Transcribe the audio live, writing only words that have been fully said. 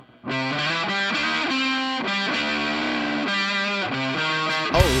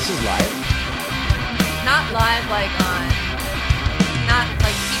this is live? Not live, not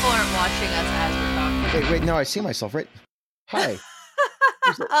like people aren't watching us as we're talking. Wait, no, I see myself, right? Hi.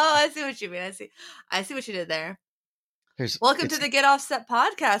 Oh, I see what you mean. I see what you did there. Welcome to the Get Offset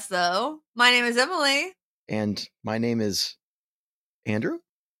podcast, though. My name is Emily. And my name is Andrew.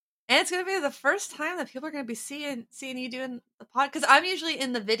 And it's going to be the first time that people are going to be seeing you doing the pod. Because I'm usually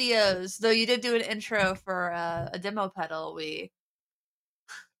in the videos, though you did do an intro for a demo pedal.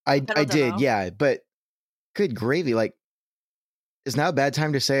 I did, yeah. But good gravy. Like, is now a bad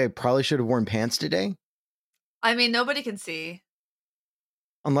time to say I probably should have worn pants today? I mean, nobody can see.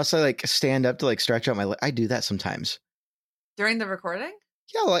 Unless I stand up to stretch out my leg. I do that sometimes. During the recording?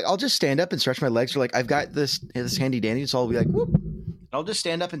 Yeah, I'll just stand up and stretch my legs. Or I've got this handy dandy, so I'll be whoop. I'll just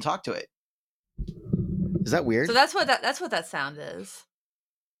stand up and talk to it. Is that weird? So that's what that sound is.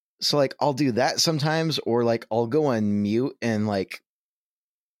 So I'll do that sometimes, or I'll go on mute and I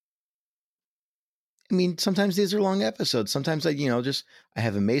mean, sometimes these are long episodes. Sometimes I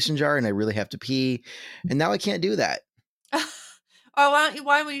have a mason jar and I really have to pee, and now I can't do that. Or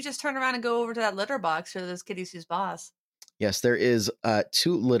why don't you just turn around and go over to that litter box for those kitties who's boss? Yes, there is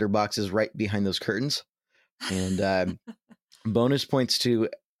 2 litter boxes right behind those curtains. And bonus points to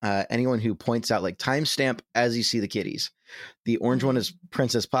anyone who points out timestamp as you see the kitties. The orange one is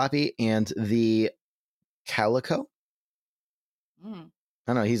Princess Poppy, and the calico.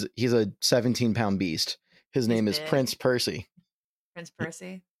 I don't know, he's a 17-pound beast. His name is Prince Percy. Prince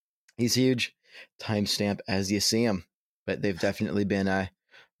Percy. He's huge. Timestamp as you see him. But they've definitely been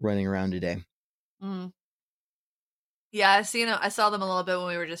running around today. Yeah, I saw them a little bit when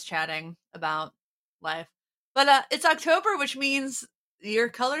we were just chatting about life. But it's October, which means your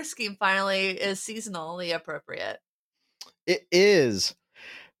color scheme finally is seasonally appropriate. It is.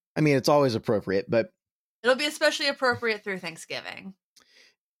 I mean, it's always appropriate, but it'll be especially appropriate through Thanksgiving.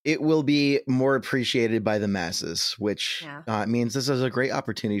 It will be more appreciated by the masses, which means this is a great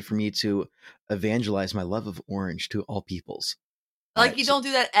opportunity for me to evangelize my love of orange to all peoples. You don't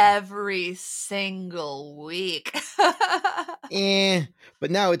do that every single week.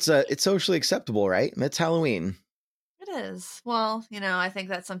 But now it's socially acceptable, right? It's Halloween. It is. Well, I think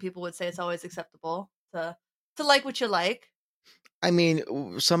that some people would say it's always acceptable to like what you like. I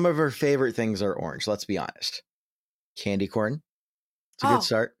mean, some of our favorite things are orange, let's be honest. Candy corn. It's a good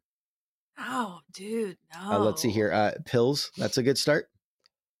start. Oh, dude, no. Let's see here. Pills. That's a good start.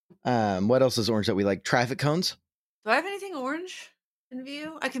 What else is orange that we like? Traffic cones. Do I have anything orange in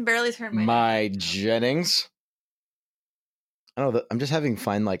view? I can barely turn my Jennings. I don't know. I'm just having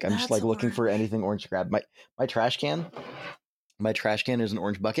fun. I'm just looking for anything orange to grab. My trash can. My trash can is an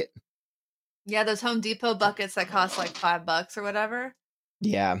orange bucket. Yeah, those Home Depot buckets that cost $5 or whatever.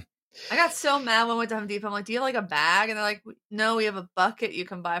 Yeah. I got so mad when I went to Home Depot. I'm like, do you have a bag? And they're like, no, we have a bucket you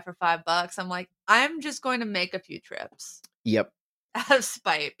can buy for $5. I'm like, I'm just going to make a few trips. Yep. Out of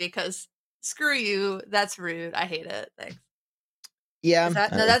spite, because screw you. That's rude. I hate it. Thanks. Yeah.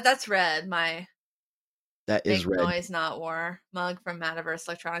 That's red. That is red. Noise Not War mug from Metaverse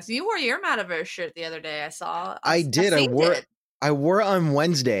Electronics. You wore your Metaverse shirt the other day. I saw. I did. I wore it on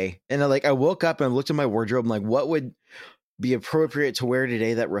Wednesday, and I woke up and I looked at my wardrobe. I'm like, what would be appropriate to wear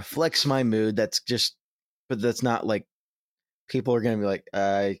today that reflects my mood? But that's not people are going to be like,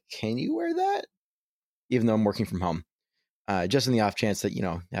 can you wear that? Even though I'm working from home, just in the off chance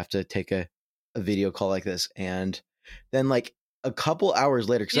that, have to take a video call like this. And then a couple hours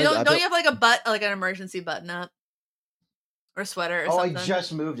later, don't you have an emergency button up or sweater or something? I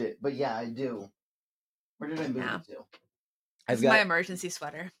just moved it, but yeah, I do. Where did I move it to? It's my emergency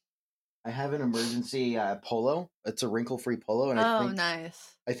sweater. I have an emergency polo. It's a wrinkle-free polo, and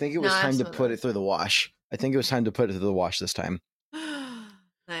nice. I think it was time to put it through the wash. I think it was time to put it through the wash this time.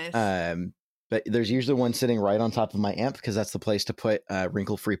 Nice. But there's usually one sitting right on top of my amp, because that's the place to put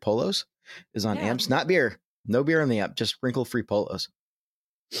wrinkle-free polos. Is on amps, not beer. No beer on the amp, just wrinkle-free polos.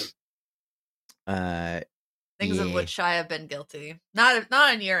 Things of which I have been guilty. Not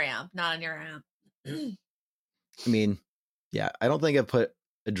on your amp. Not on your amp. I mean, yeah, I don't think I've put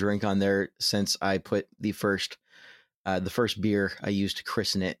a drink on there since I put the first beer I used to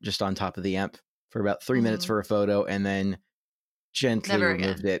christen it just on top of the amp for about 3 minutes for a photo, and then gently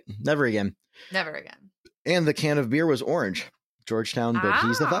removed it. Never again. Never again. And the can of beer was orange. Georgetown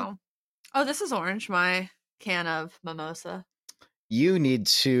Bohislava. Oh, this is orange. My can of mimosa. You need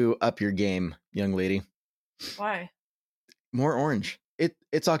to up your game, young lady. Why? More orange.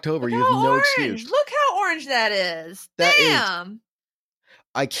 It's October. You have no excuse. Look how orange that is. Damn.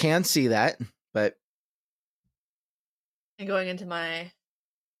 I can see that, but. And going into my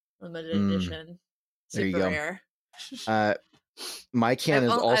limited edition. There you super rare. My can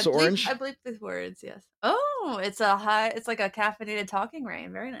is also orange. I believe the words, yes. Oh, it's like a caffeinated talking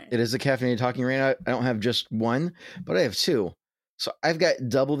rain. Very nice. It is a caffeinated talking rain. I don't have just one, but I have two. So I've got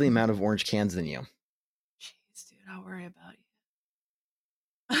double the amount of orange cans than you. Jeez, dude, I'll worry about you.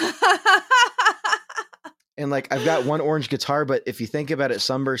 And like I've got one orange guitar, but if you think about it,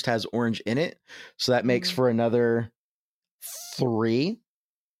 Sunburst has orange in it. So that makes for another 3.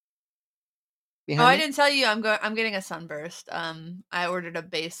 Oh, I didn't tell you I'm getting a Sunburst. I ordered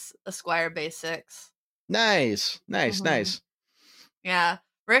a Squire Basics. Nice. Yeah.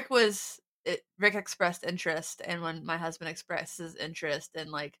 Rick expressed interest, and when my husband expresses interest in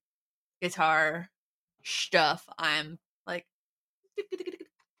like guitar stuff, I'm like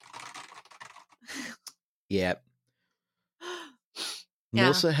Yep.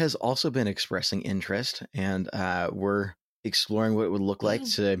 Nilsa has also been expressing interest, and we're exploring what it would look like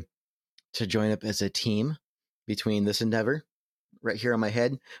to join up as a team between this endeavor right here on my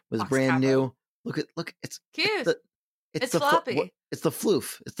head with brand new. Look, it's cute. It's the floppy. It's the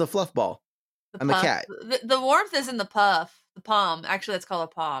floof. It's the fluff ball. I'm a cat. The warmth is in the puff. The palm. Actually, it's called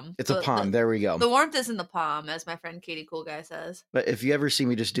a palm. It's a palm. There we go. The warmth is in the palm, as my friend Katie Cool Guy says. But if you ever see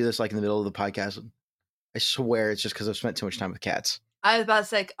me just do this like in the middle of the podcast, I swear it's just because I've spent too much time with cats. I was about to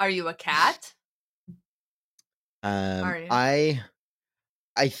say, are you a cat? Are you?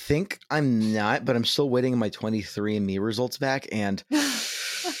 I think I'm not, but I'm still waiting on my 23andMe results back. And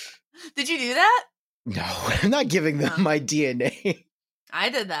did you do that? No, I'm not giving them my DNA. I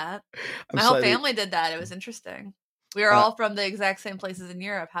did that. My whole family did that. It was interesting. We are all from the exact same places in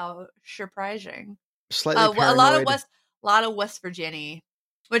Europe. How surprising! Slightly paranoid. a lot of West Virginia,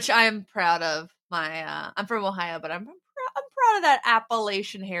 which I am proud of. I'm from Ohio, but I'm proud of that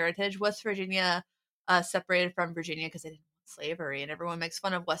Appalachian heritage. West Virginia separated from Virginia because they didn't want slavery, and everyone makes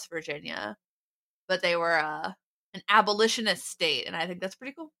fun of West Virginia, but they were an abolitionist state, and I think that's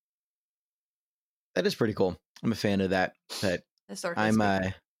pretty cool. That is pretty cool. I'm a fan of that, but I'm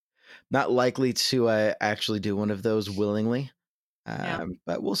not likely to actually do one of those willingly.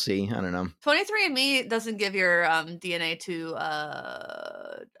 But we'll see. I don't know. 23andMe doesn't give your DNA to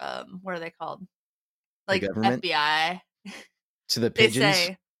what are they called? Like FBI. To the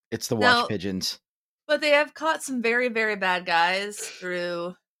pigeons. It's the watch pigeons. But they have caught some very, very bad guys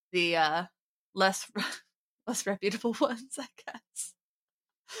through the less reputable ones, I guess.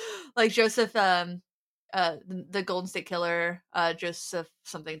 Like Joseph, the Golden State Killer, Joseph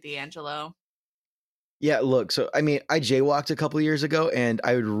something D'Angelo. Yeah, look. So I mean, I jaywalked a couple of years ago, and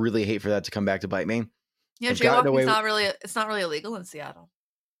I would really hate for that to come back to bite me. Yeah, jaywalking's not really illegal in Seattle.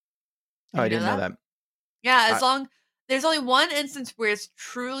 I didn't know that. Yeah, there's only one instance where it's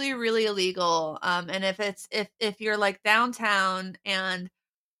truly really illegal, and if you're like downtown and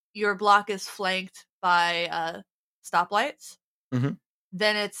your block is flanked by stoplights,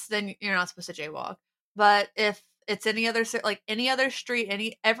 then you're not supposed to jaywalk. But if it's any other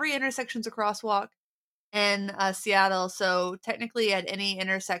street, every intersection's a crosswalk in Seattle, so technically at any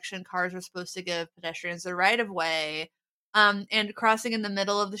intersection, cars are supposed to give pedestrians the right of way. And crossing in the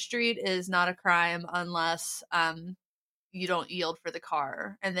middle of the street is not a crime unless you don't yield for the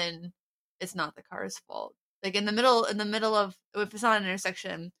car, and then it's not the car's fault. Like in the middle of, if it's not an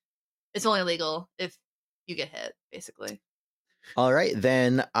intersection, it's only legal if you get hit, basically. All right,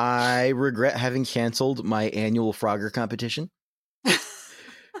 then I regret having canceled my annual Frogger competition.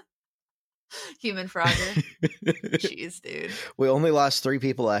 Human Frogger. Jeez, dude. We only lost 3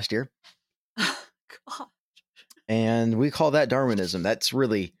 people last year. God. And we call that Darwinism. That's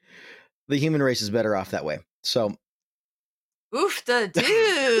really, the human race is better off that way. So. Oof, dude.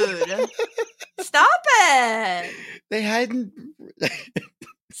 Stop it. They hadn't.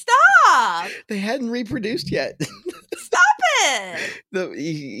 Stop. They hadn't reproduced yet. Stop it.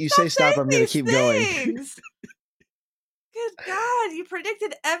 You say stop, I'm going to keep going. Good God, you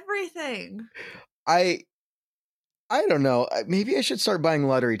predicted everything. I don't know. Maybe I should start buying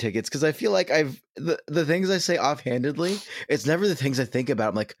lottery tickets, because I feel like the things I say offhandedly, it's never the things I think about.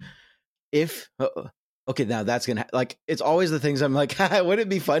 I'm like, okay, now that's gonna like, it's always the things I'm like, wouldn't it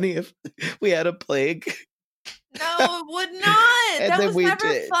be funny if we had a plague? No, it would not. That was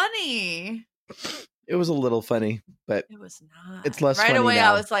never funny. It was a little funny, but it was not. It's less right funny away.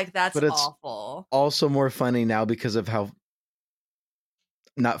 now, I was like, that's awful. Also more funny now because of how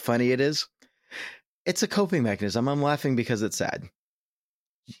not funny it is. It's a coping mechanism. I'm laughing because it's sad.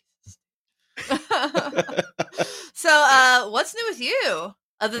 So, what's new with you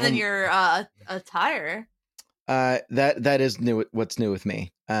other than your attire? That is new. What's new with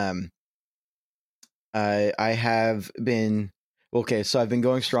me? I have been okay. So I've been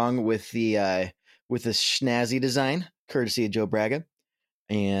going strong with the snazzy design courtesy of Joe Braga,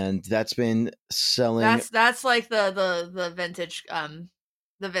 and that's been selling. That's like the vintage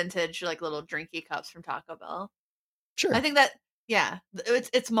like little drinky cups from Taco Bell. Sure. I think that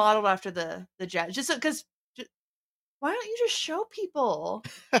it's modeled after the Jazz. Just because, why don't you just show people?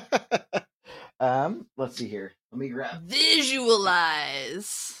 Let's see here. Let me grab.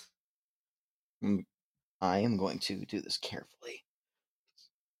 Visualize. I am going to do this carefully.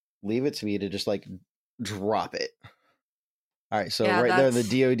 Leave it to me to just like drop it. All right, so right there,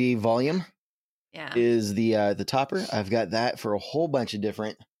 the DoD volume is the topper. I've got that for a whole bunch of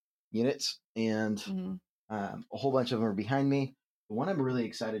different units, and a whole bunch of them are behind me. The one I'm really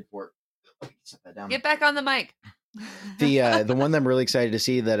excited for. Let me set that down. Get back on the mic. The one that I'm really excited to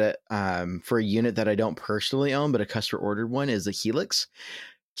see that for a unit that I don't personally own, but a customer ordered one, is the Helix.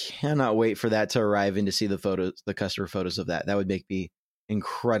 Cannot wait for that to arrive and to see the photos, the customer photos of that. That would make me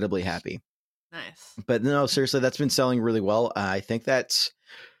incredibly happy. Nice. But no, seriously, that's been selling really well. I think that's,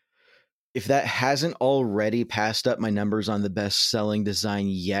 if that hasn't already passed up my numbers on the best selling design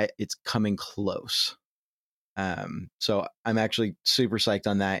yet, it's coming close. So I'm actually super psyched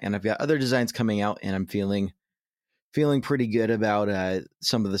on that, and I've got other designs coming out, and I'm feeling pretty good about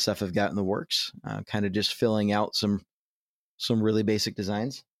some of the stuff I've got in the works. Kind of just filling out some really basic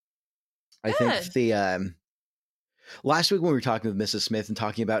designs. Good. I think the last week when we were talking with Mrs. Smith and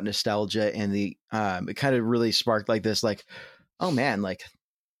talking about nostalgia, and the it kind of really sparked like this, like, oh man, like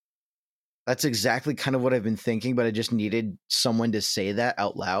that's exactly kind of what I've been thinking, but I just needed someone to say that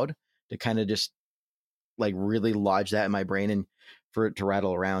out loud to kind of just like really lodge that in my brain and for it to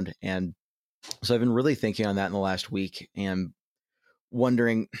rattle around. And so I've been really thinking on that in the last week and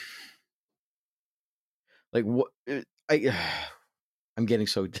wondering like what I'm getting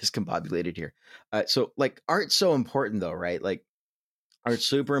so discombobulated here. So like art's so important though, right? Like art's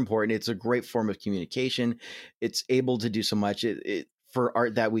super important. It's a great form of communication. It's able to do so much. It for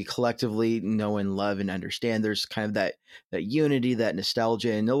art that we collectively know and love and understand. There's kind of that unity, that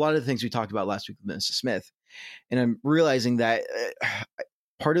nostalgia, and a lot of the things we talked about last week with Mrs. Smith. And I'm realizing that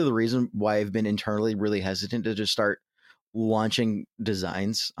part of the reason why I've been internally really hesitant to just start launching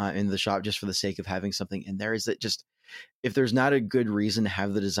designs in the shop just for the sake of having something in there is that just if there's not a good reason to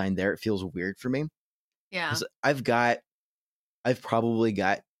have the design there, it feels weird for me. Yeah. I've probably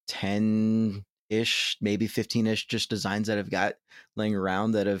got 10-ish, maybe 15-ish just designs that I've got laying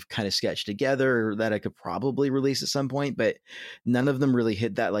around that I've kind of sketched together or that I could probably release at some point, but none of them really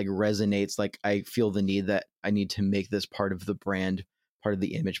hit that like resonates. Like I feel the need that I need to make this part of the brand, part of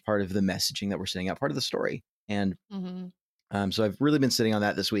the image, part of the messaging that we're sending out, part of the story. And so I've really been sitting on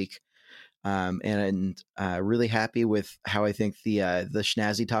that this week. And really happy with how I think the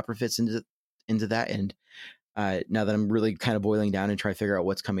Schnazzy topper fits into that. And now that I'm really kind of boiling down and trying to figure out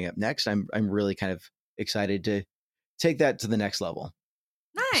what's coming up next, I'm really kind of excited to take that to the next level.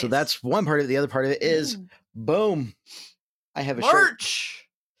 Nice. So that's one part of it. The other part of it is boom. I have a merch. Shirt.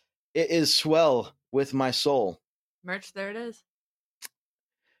 It is Swell with My Soul. Merch, there it is.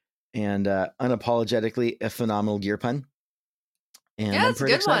 And unapologetically a phenomenal gear pun. And yeah, it's a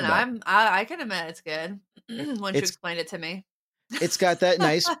good one. I can admit it's good once you explained it to me. It's got that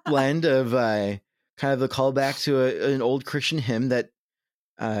nice blend of kind of the callback to an old Christian hymn that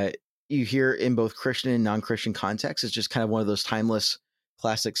you hear in both Christian and non-Christian contexts. It's just kind of one of those timeless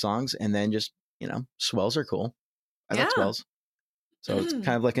classic songs. And then just, swells are cool. I like swells. So it's kind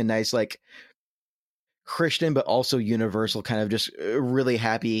of like a nice, like Christian, but also universal kind of just really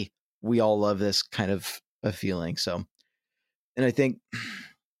happy. We all love this kind of a feeling. So, and I think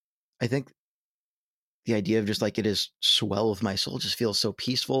the idea of just like it is Swell with My Soul just feels so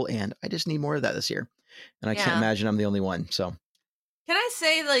peaceful, and I just need more of that this year. And I can't imagine I'm the only one. So can I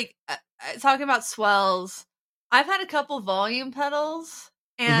say, like, talking about swells, I've had a couple volume pedals,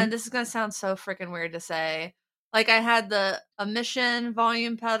 and this is going to sound so freaking weird to say. Like, I had a Mission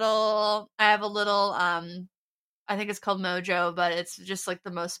volume pedal. I have a little, I think it's called Mojo, but it's just like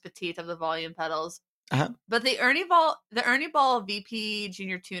the most petite of the volume pedals. But the Ernie Ball VP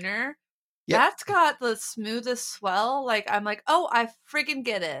Junior Tuner, that's got the smoothest swell. Like, I'm like, oh, I freaking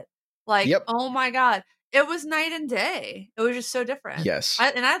get it. Like, oh my God. It was night and day. It was just so different. Yes.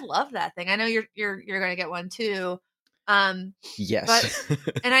 And I love that thing. I know you're going to get one too. Yes. But,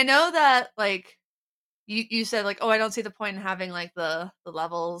 and I know that, like, you said, like, oh, I don't see the point in having, like, the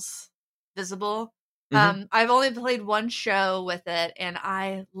levels visible. I've only played one show with it, and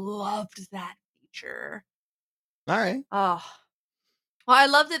I loved that feature. All right. Oh. Well, I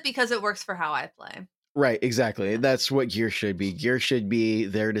loved it because it works for how I play. Right, exactly. That's what gear should be. Gear should be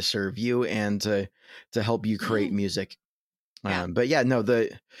there to serve you and to help you create music. But yeah, no,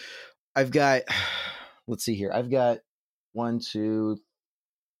 I've got, let's see here. I've got 1, 2,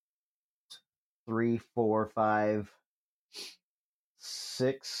 3, 4, 5,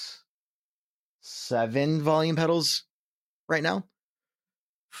 6, 7 volume pedals right now.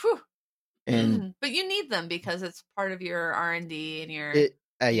 Whew. And But you need them because it's part of your R&D and your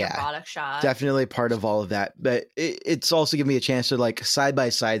yeah, product shot. definitely part of all of that. But it's also given me a chance to like side by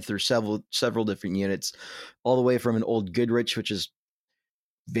side through several different units, all the way from an old Goodrich, which is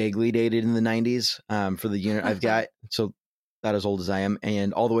vaguely dated in the 90s, for the unit I've got. So not as old as I am,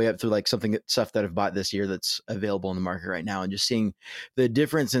 and all the way up through like stuff that I've bought this year that's available in the market right now, and just seeing the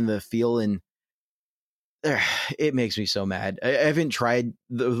difference in the feel, and it makes me so mad. I haven't tried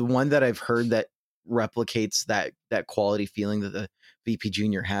the one that I've heard that replicates that quality feeling that the VP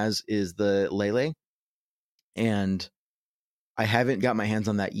Junior has is the Lele, and I haven't got my hands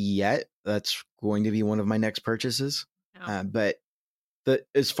on that yet. That's going to be one of my next purchases. Oh. But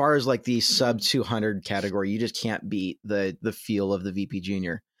as far as like the sub 200 category, you just can't beat the feel of the VP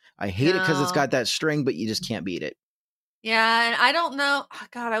Junior. I hate it because it's got that string, but you just can't beat it. Yeah, and I don't know. Oh,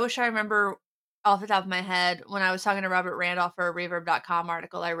 God, I wish I remember off the top of my head when I was talking to Robert Randolph for a Reverb.com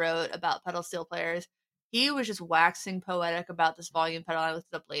article I wrote about pedal steel players. He was just waxing poetic about this volume pedal. I looked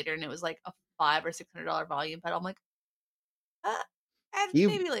it up later, and it was like a $500 or $600 volume pedal. I'm like, you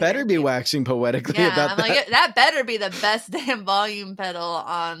maybe later. better be waxing poetically about that. Like, that better be the best damn volume pedal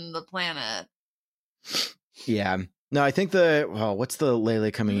on the planet. Yeah. No, I think what's the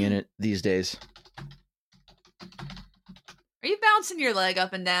Lele coming in at these days? Are you bouncing your leg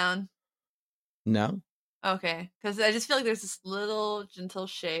up and down? No. Okay, because I just feel like there's this little gentle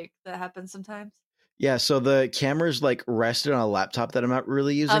shake that happens sometimes. Yeah, so the camera's like rested on a laptop that I'm not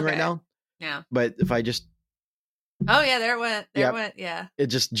really using right now. Yeah. But if I just... Oh, yeah, there it went. It went, yeah. It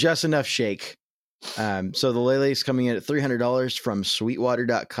just enough shake. So the Lele's coming in at $300 from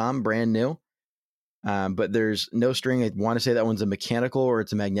Sweetwater.com, brand new. But there's no string. I want to say that one's a mechanical or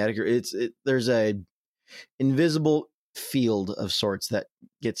it's a magnetic. There's a invisible field of sorts that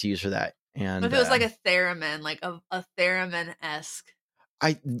gets used for that. And if it was like a theremin, like a theremin-esque.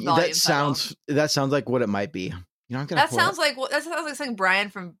 That sounds like what it might be. You know, that sounds like something Brian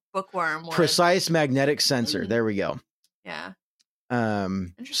from Bookworm would. Precise magnetic sensor. There we go. Yeah.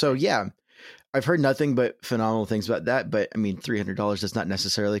 So yeah, I've heard nothing but phenomenal things about that. But I mean, $300 is not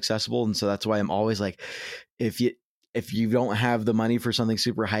necessarily accessible, and so that's why I'm always like, if you don't have the money for something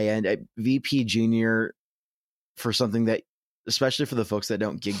super high end, VP Junior, for something that, especially for the folks that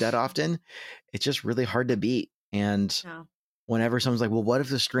don't gig that often, it's just really hard to beat. And whenever someone's like, well, what if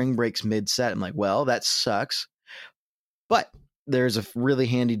the string breaks mid set? I'm like, well, that sucks. But there's a really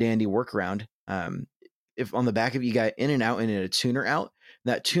handy dandy workaround. If on the back of you got in and out and a tuner out,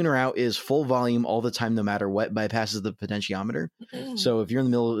 that tuner out is full volume all the time, no matter what, bypasses the potentiometer. So if you're in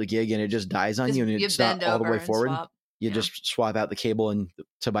the middle of the gig and it just dies on you and it's not all the way forward, you just swap out the cable and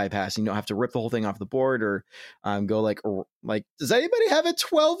to bypass, and you don't have to rip the whole thing off the board or go like, does anybody have a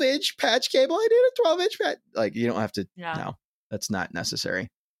 12-inch patch cable? I need a 12-inch patch. Like, you don't have to. No, that's not necessary.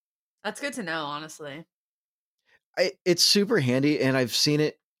 That's good to know, honestly. It's super handy, and I've seen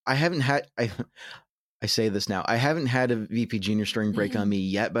it. I haven't had, I say this now, I haven't had a VP Junior string break on me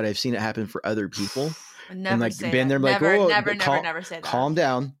yet, but I've seen it happen for other people. Never and like say been there, never, like, never say that. Calm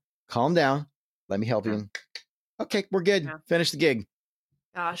down. Let me help you. Okay, we're good. Yeah. Finish the gig.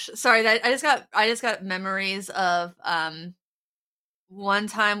 Gosh, sorry. I just got memories of one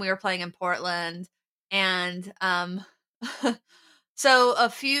time we were playing in Portland, and so a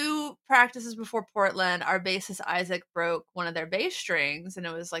few practices before Portland, our bassist Isaac broke one of their bass strings, and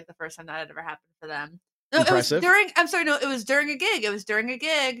it was like the first time that had ever happened for them. No, Impressive. it was during a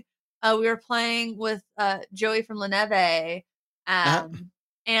gig. We were playing with Joey from Leneve, and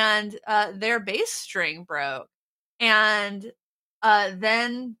their bass string broke. And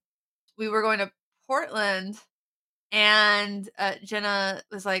then we were going to Portland, and Jenna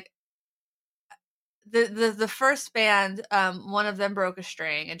was like, the first band, one of them broke a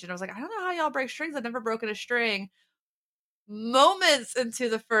string, and Jenna was like, I don't know how y'all break strings. I've never broken a string. Moments into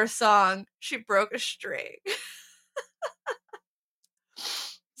the first song, she broke a string.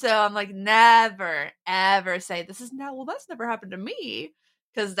 So I'm like, never, ever say this is now. Well, that's never happened to me,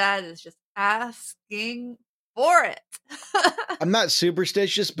 because that is just asking for it. I'm not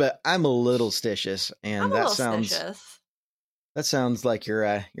superstitious, but I'm a little stitious, and that sounds like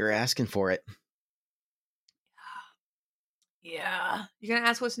you're asking for it. Yeah. You gonna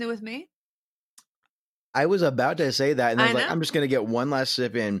ask what's new with me? I was about to say that, and I was like, I'm just gonna get one last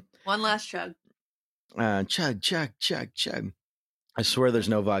sip in. One last chug. Chug. I swear there's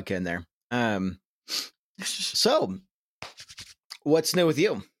no vodka in there. So what's new with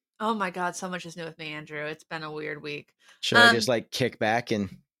you? Oh my god, so much is new with me, Andrew. It's been a weird week. Should I just Um, like kick back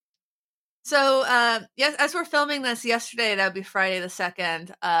and so yes, as we're filming this yesterday, that would be Friday the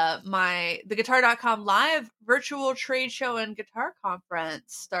 2nd, the guitar.com live virtual trade show and guitar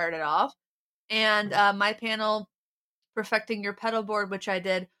conference started off. And my panel, Perfecting Your Pedal Board, which I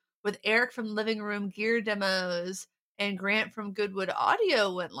did with Eric from Living Room Gear Demos and Grant from Goodwood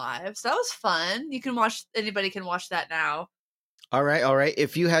Audio, went live. So that was fun. Anybody can watch that now. all right.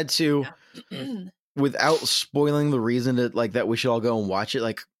 If you had to, Yeah. without spoiling the reason that we should all go and watch it,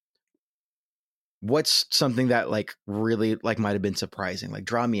 like what's something that like really like might have been surprising? Like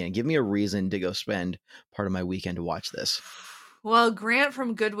draw me in. Give me a reason to go spend part of my weekend to watch this. Well, Grant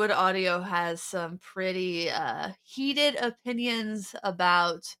from Goodwood Audio has some pretty heated opinions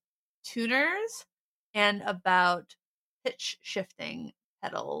about tuners and about pitch shifting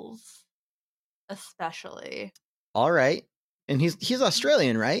pedals, especially. All right. And he's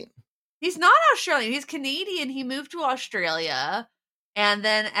Australian, right? He's not Australian. He's Canadian. He moved to Australia. And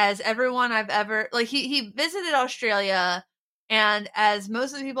then as everyone I've ever like he visited Australia, and as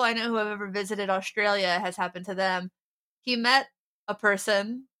most of the people I know who have ever visited Australia has happened to them, he met a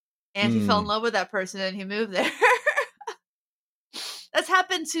person and he fell in love with that person and he moved there. That's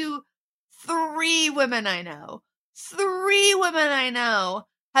happened to 3 women I know. 3 women I know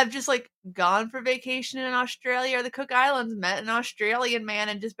have just like gone for vacation in Australia or the Cook Islands, met an Australian man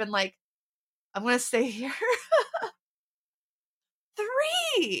and just been like, I'm gonna stay here.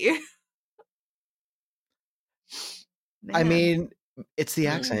 3. I Man, mean, it's the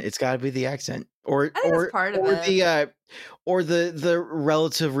accent. It's got to be the accent, or I think that's part of or it. the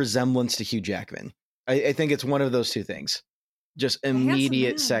relative resemblance to Hugh Jackman. I think it's one of those two things. Just A handsome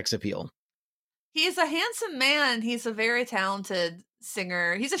immediate man. sex appeal. He's a handsome man. He's a very talented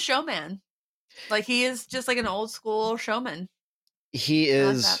singer. He's a showman. Like he is just like an old school showman. He I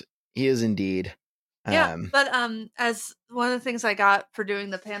like that. is. He is indeed. Yeah, but as one of the things I got for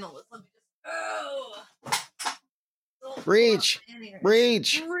doing the panel was let me just Reach.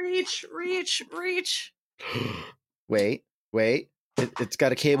 reach. Wait. It's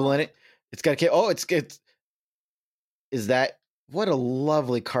got a cable in it. It's got a cable. Oh, it's. Is that what a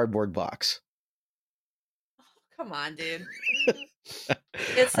lovely cardboard box? Come on, dude.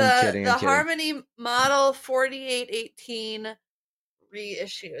 It's I'm kidding. the Harmony Model 4818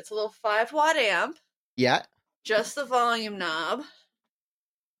 reissue. It's a little 5-watt amp. Yeah. Just the volume knob.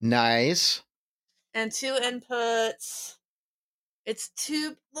 Nice. And 2 inputs. It's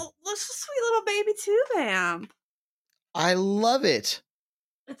tube. Look, a sweet little baby tube amp. I love it.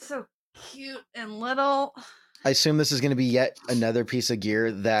 It's so cute and little. I assume this is going to be yet another piece of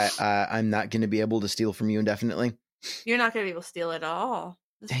gear that I'm not going to be able to steal from you indefinitely. You're not going to be able to steal it at all.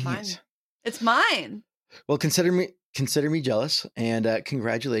 It's Dang mine. it. It's mine. Well, consider me jealous, and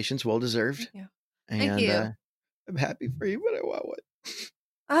congratulations, well deserved. Thank you. And Thank you. I'm happy for you, but I want one.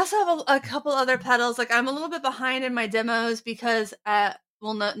 I also have a couple other pedals. Like I'm a little bit behind in my demos because,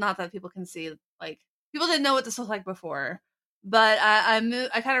 well, not that people can see. Like people didn't know what this looked like before, but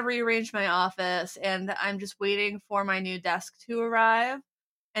I kind of rearranged my office, and I'm just waiting for my new desk to arrive.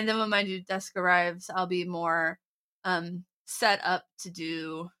 And then when my new desk arrives, I'll be more set up to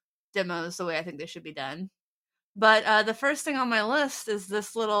do demos the way I think they should be done. But the first thing on my list is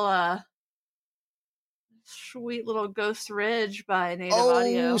this little sweet little Ghost Ridge by Native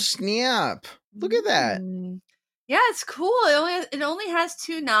Audio. Oh, snap. Look at that. Yeah, it's cool. It only has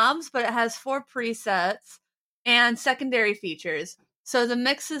 2 knobs, but it has 4 presets and secondary features. So the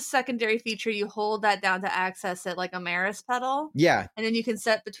mix's secondary feature, you hold that down to access it like a Maris pedal. Yeah. And then you can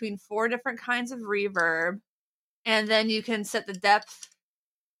set between 4 different kinds of reverb. And then you can set the depth.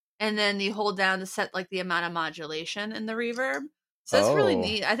 And then you hold down to set like the amount of modulation in the reverb. So that's really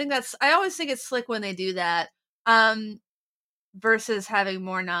neat. I always think it's slick when they do that. Versus having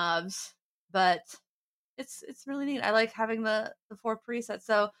more knobs. But it's really neat. I like having the 4 presets.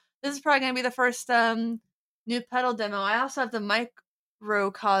 So this is probably gonna be the first new pedal demo. I also have the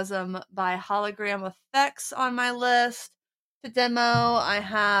Microcosm by Hologram Effects on my list to demo. I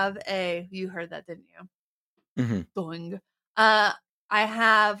have you heard that, didn't you? Mm-hmm. Boing. I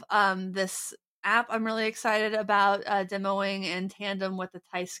have this app I'm really excited about demoing in tandem with the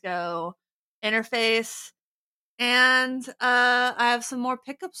Teisco interface. And I have some more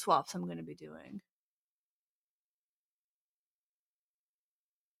pickup swaps I'm going to be doing.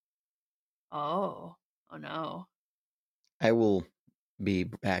 Oh no. I will be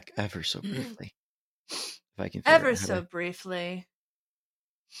back ever so briefly. If I can Ever so briefly.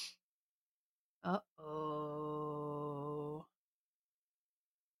 Uh-oh.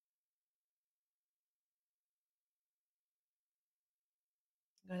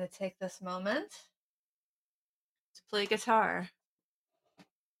 I'm going to take this moment to play guitar.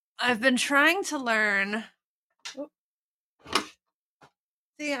 I've been trying to learn.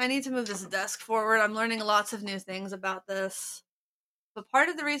 See, I need to move this desk forward. I'm learning lots of new things about this. But part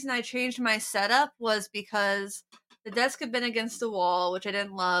of the reason I changed my setup was because the desk had been against the wall, which I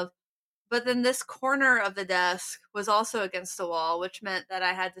didn't love. But then this corner of the desk was also against the wall, which meant that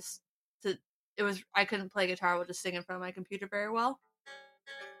I had I couldn't play guitar while just sitting in front of my computer very well.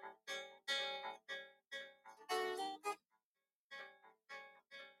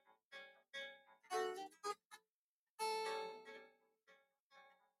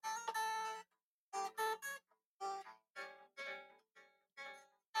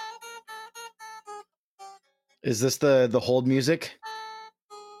 Is this the hold music?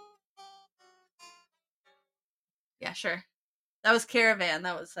 Yeah, sure. That was Caravan.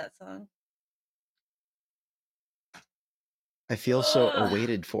 That was that song. I feel so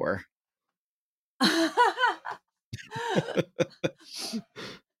awaited for. I'm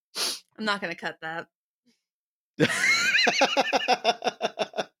not going to cut that.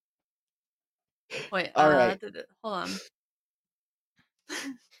 Wait, all right. Hold on.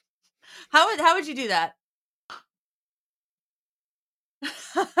 How would you do that?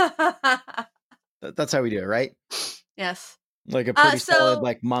 That's how we do it, right? Yes. Like a pretty solid,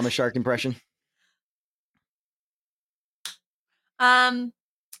 like Mama Shark impression.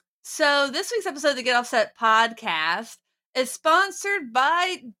 So this week's episode of the Get Offset podcast is sponsored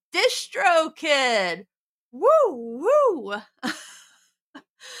by DistroKid. Woo woo!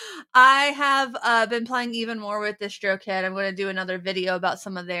 I have been playing even more with DistroKid. I'm going to do another video about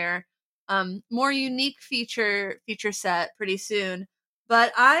some of their more unique feature set pretty soon.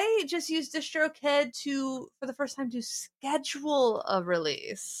 But I just used DistroKid for the first time, to schedule a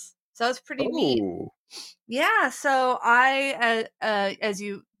release. So it's pretty neat. Yeah. So I, as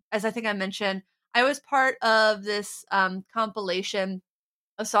I think I mentioned, I was part of this compilation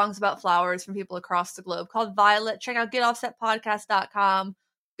of songs about flowers from people across the globe called Violet. Check out getoffsetpodcast.com.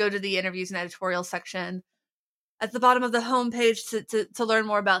 Go to the interviews and editorial section at the bottom of the homepage to learn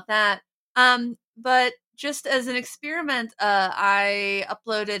more about that. But just as an experiment, I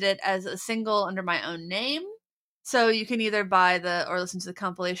uploaded it as a single under my own name. So you can either buy or listen to the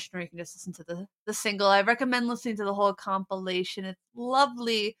compilation, or you can just listen to the single. I recommend listening to the whole compilation. It's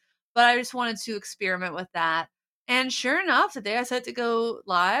lovely, but I just wanted to experiment with that. And sure enough, the day I set to go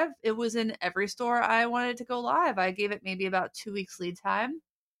live, it was in every store I wanted to go live. I gave it maybe about 2 weeks lead time.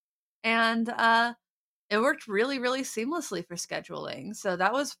 And it worked really, really seamlessly for scheduling. So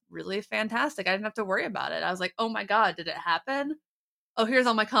that was really fantastic. I didn't have to worry about it. I was like, oh my God, did it happen? Oh, here's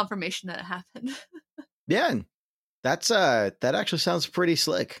all my confirmation that it happened. Yeah. That actually sounds pretty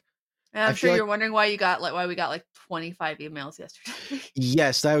slick. And I'm sure you're wondering why we got like 25 emails yesterday.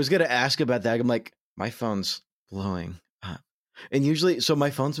 Yes, I was gonna ask about that. I'm like, my phone's blowing up. And usually, so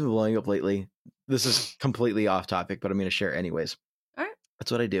my phone's been blowing up lately. This is completely off topic, but I'm gonna share it anyways. All right.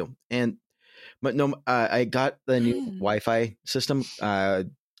 That's what I do. But no, I got the new Wi-Fi system a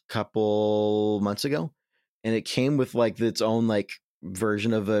couple months ago, and it came with like its own like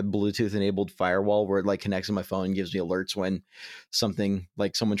version of a Bluetooth enabled firewall where it like connects to my phone and gives me alerts when something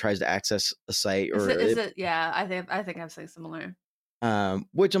like someone tries to access a site. Or is it? Yeah, I think I have something similar.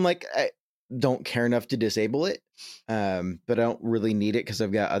 Which I'm like, I don't care enough to disable it, but I don't really need it because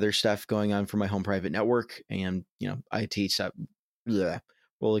I've got other stuff going on for my home private network and IT stuff. Yeah,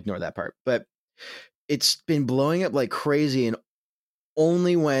 we'll ignore that part. But it's been blowing up like crazy, and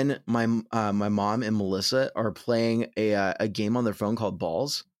only when my mom and Melissa are playing a game on their phone called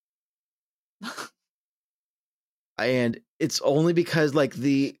Balls. And it's only because like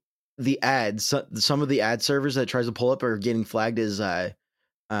the ads, some of the ad servers that tries to pull up are getting flagged as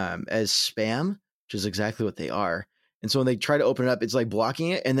spam, which is exactly what they are. And so when they try to open it up, it's like blocking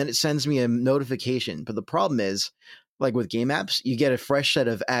it, and then it sends me a notification. But the problem is, like with game apps, you get a fresh set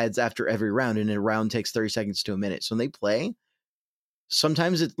of ads after every round, and a round takes 30 seconds to a minute. So when they play,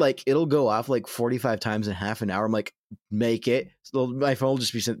 sometimes it's like it'll go off like 45 times in half an hour. I'm like, make it. So my phone will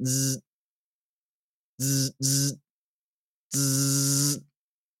just be saying zzz, zzz, zzz, zzz.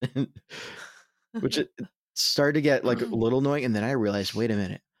 Which it started to get like a little annoying, and then I realized, wait a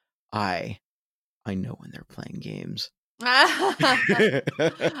minute, I know when they're playing games. I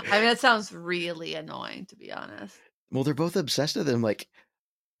mean, it sounds really annoying, to be honest. Well, they're both obsessed with it. I'm like,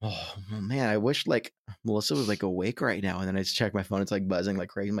 oh man, I wish like Melissa was like awake right now. And then I just check my phone, it's like buzzing like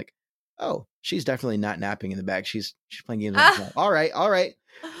crazy. I'm like, oh, she's definitely not napping in the back. She's playing games on the phone. All right.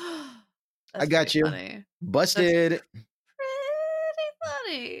 I got you. Funny. Busted. That's pretty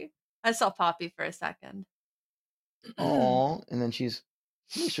funny. I saw Poppy for a second. Oh, and then she's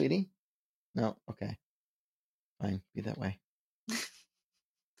Hey, sweetie. No, okay. Fine. Be that way.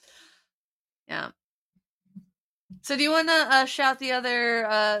 Yeah. So do you want to shout the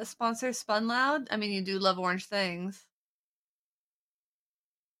other sponsor, Spun Loud? I mean, you do love orange things.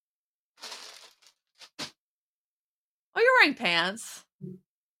 Oh, you're wearing pants.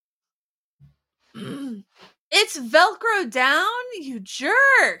 It's Velcro down, you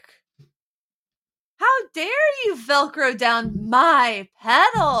jerk. How dare you Velcro down my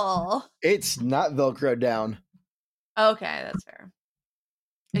pedal? It's not Velcro down. Okay, that's fair.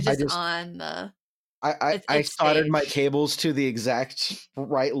 It's I just just on the... I It's soldered my staged. cables to the exact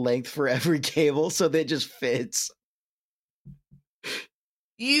right length for every cable, so that it just fits.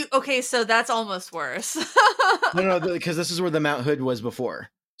 Okay, so that's almost worse. No, because this is where the mount hood was before.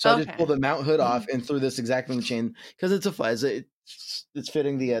 So I just pulled Okay. the mount hood off and threw this exactly in the chain because it's a fuzz. It's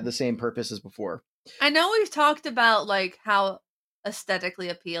fitting the same purpose as before. I know we've talked about like how aesthetically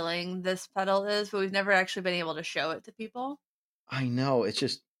appealing this pedal is, but we've never actually been able to show it to people. I know. It's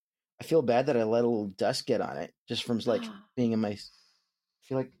just I feel bad that I let a little dust get on it just from like being in my. I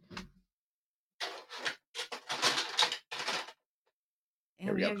feel like.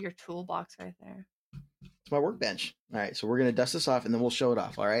 And you have your toolbox right there. It's my workbench. All right, so we're gonna dust this off and then we'll show it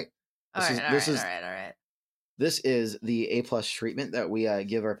off. All right. All right. This is the A+ treatment that we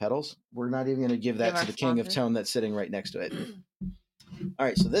give our pedals. We're not even going to give that to the king of tone that's sitting right next to it. All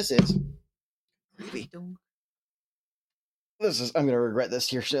right, so this is. I'm going to regret this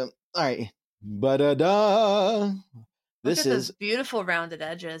here soon. All right. Ba-da-da. This is those beautiful rounded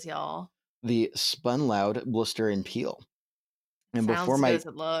edges, y'all. The Spun Loud Blister and Peel. And Sounds before good as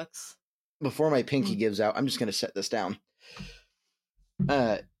it looks. Before my pinky gives out, I'm just going to set this down.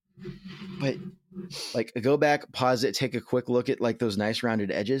 But like go back, pause it, take a quick look at like those nice rounded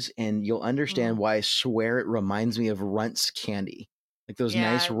edges, and you'll understand why I swear it reminds me of Runt's candy. Like those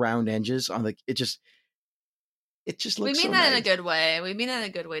nice round edges on the it just looks so nice. We mean that in a good way. We mean that in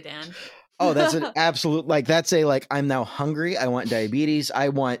a good way, Dan. Oh, that's an absolute that's I'm now hungry. I want diabetes. I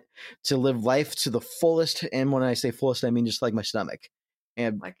want to live life to the fullest. And when I say fullest, I mean just like my stomach.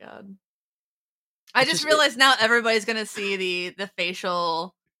 And my God. I just realized now everybody's gonna see the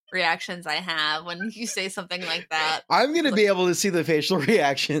facial reactions I have when you say something like that. I'm gonna be able to see the facial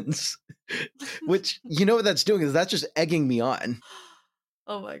reactions, which you know what that's doing is that's just egging me on.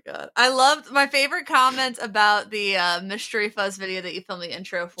 Oh my God! I loved my favorite comment about the mystery fuzz video that you filmed the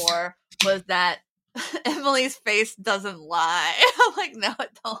intro for was that Emily's face doesn't lie. I'm like, no,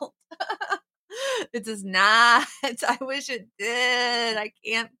 it don't. It does not. I wish it did. I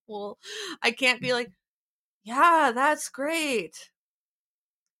can't be like, yeah, that's great.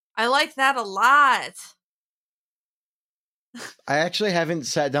 I like that a lot. I actually haven't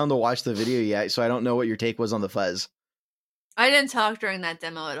sat down to watch the video yet, so I don't know what your take was on the fuzz. I didn't talk during that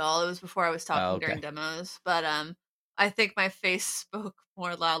demo at all. It was before I was talking during demos. But I think my face spoke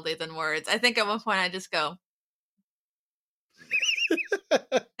more loudly than words. I think at one point I just go.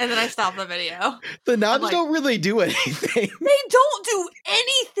 And then I stop the video. The knobs don't really do anything. They don't do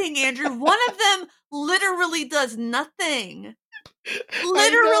anything, Andrew. One of them literally does nothing.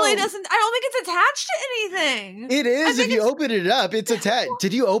 Literally doesn't. I don't think it's attached to anything. It is. If you open it up, it's attached.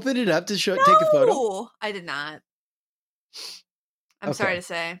 Did you open it up to take a photo? I did not. I'm sorry to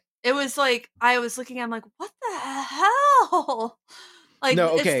say. It was like I was looking. I'm like, what the hell? Like,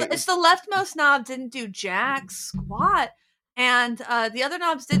 no, okay. It's the leftmost knob didn't do jack squat, and the other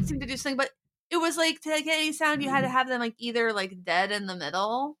knobs did seem to do something, but it was like to get any sound, you had to have them like either like dead in the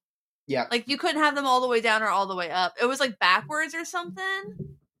middle. Yeah, like you couldn't have them all the way down or all the way up. It was like backwards or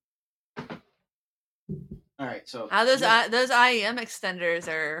something. All right, so those IEM extenders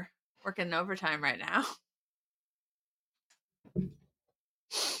are working overtime right now.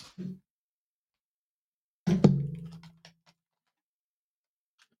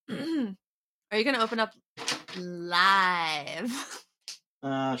 Are you going to open up live?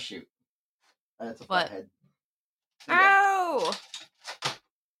 Shoot. That's a flathead. Oh!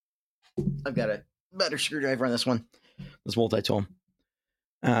 I've got a better screwdriver on this one. This multi-tool.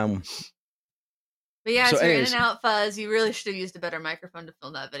 But yeah, so you're in and out fuzz. You really should have used a better microphone to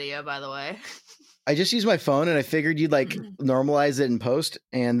film that video, by the way. I just used my phone and I figured you'd like normalize it in post,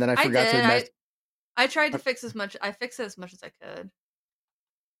 and then I forgot to I tried to fix as much. I fixed it as much as I could.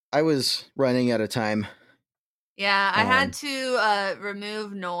 I was running out of time. Yeah, I had to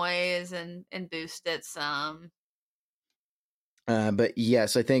remove noise and boost it some. But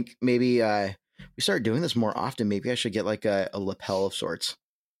yes, I think maybe we start doing this more often. Maybe I should get like a lapel of sorts.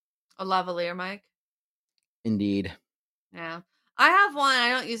 A lavalier mic? Indeed. Yeah. I have one. I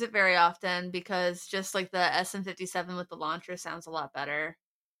don't use it very often because just like the SM57 with the launcher sounds a lot better.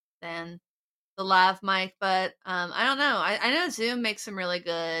 than the lav mic, but I don't know. I know Zoom makes some really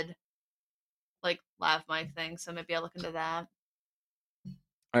good like lav mic things, so maybe I'll look into that.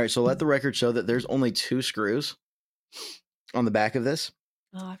 All right, so let the record show that there's only 2 screws on the back of this.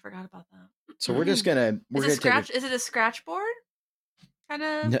 Oh, I forgot about that. So we're just gonna Is it a scratch board? Kind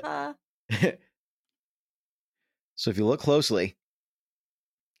of. No. So if you look closely,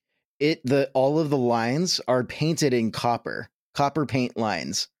 all of the lines are painted in copper paint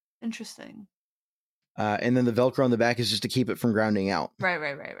lines. Interesting. And then the Velcro on the back is just to keep it from grounding out. Right.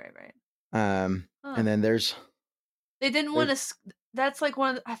 And then there's. They didn't want to. That's like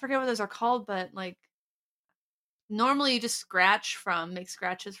one. I forget what those are called, but like. Normally, you just make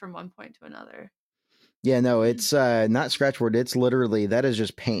scratches from one point to another. Yeah, no, it's not scratch board. It's literally, that is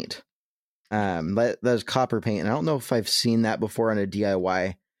just paint. That is copper paint. And I don't know if I've seen that before on a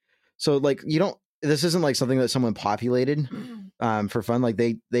DIY. So like, this isn't like something that someone populated for fun. Like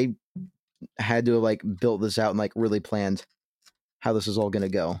they had to have like built this out and like really planned how this is all going to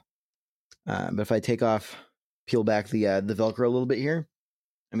go. But if I peel back the Velcro a little bit here,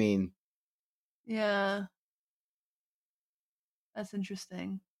 I mean. Yeah. That's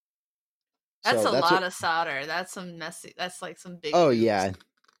interesting. That's a lot of solder. That's some messy. That's like some big. Oh oops. yeah,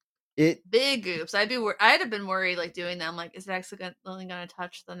 big oops. I'd have been worried like doing that. I'm like, is it actually going to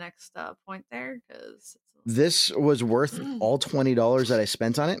touch the next point there? Because this was worth all $20 that I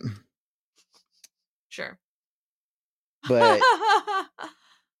spent on it. Sure, but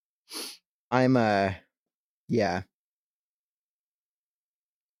I'm yeah.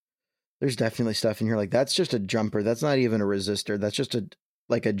 There's definitely stuff in here. Like that's just a jumper. That's not even a resistor. That's just a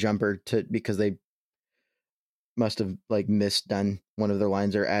jumper because they must have like misdone one of their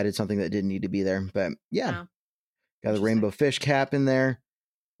lines or added something that didn't need to be there. But yeah, got a rainbow fish cap in there.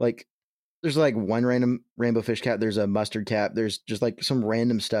 Like there's like one random rainbow fish cap. There's a mustard cap. There's just like some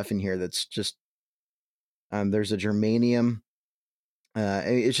random stuff in here that's just. There's a germanium.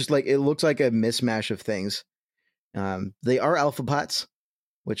 It's just like it looks like a mismatch of things. They are alpha pots,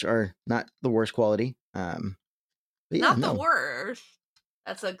 which are not the worst quality. Not the worst.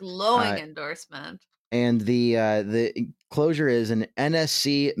 That's a glowing endorsement. And the enclosure is an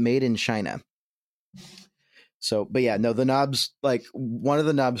NSC made in China. So, but yeah, no, the knobs, like one of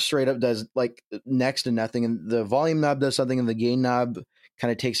the knobs straight up does like next to nothing. And the volume knob does something and the gain knob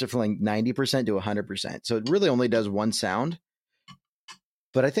kind of takes it from like 90% to 100%. So it really only does one sound.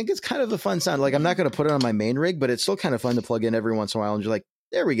 But I think it's kind of a fun sound. Like I'm not going to put it on my main rig, but it's still kind of fun to plug in every once in a while and just like,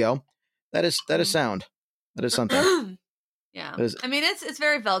 there we go. That is sound. That is something. Yeah. I mean, it's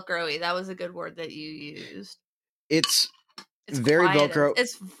very Velcro-y. That was a good word that you used. It's very quiet. Velcro.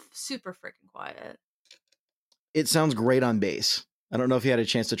 It's super freaking quiet. It sounds great on bass. I don't know if you had a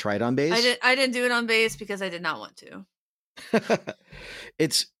chance to try it on bass. I didn't do it on bass because I did not want to.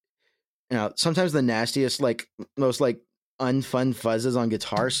 It's, sometimes the nastiest, like most like unfun fuzzes on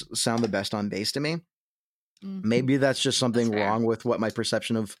guitars sound the best on bass to me. Mm-hmm. Maybe that's just something wrong with what my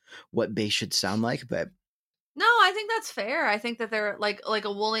perception of what bass should sound like, but. No, I think that's fair. I think that they're like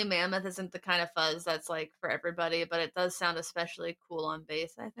a woolly mammoth isn't the kind of fuzz that's like for everybody, but it does sound especially cool on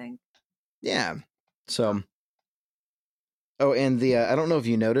bass, I think. Yeah. So. Oh, and the I don't know if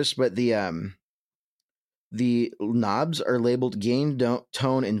you noticed, but the knobs are labeled gain,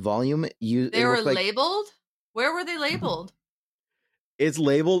 tone, and volume. They were labeled? Where were they labeled? It's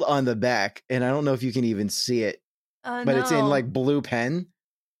labeled on the back, and I don't know if you can even see it. But it's in like blue pen.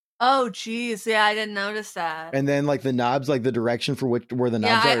 Oh, geez. Yeah, I didn't notice that. And then like the knobs, like the direction for where the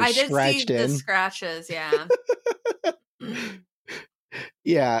knobs are I scratched did see in. the scratches, yeah.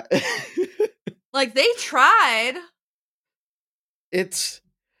 Yeah. Like they tried. They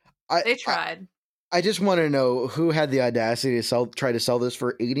tried. I just want to know who had the audacity to try to sell this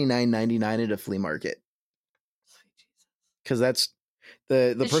for $89.99 at a flea market. Because that's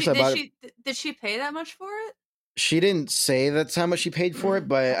the person I bought it. Did she pay that much for it? She didn't say that's how much she paid for it,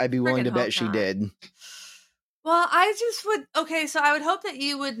 but I'd be willing to bet she did. Well, I just would. Okay, so I would hope that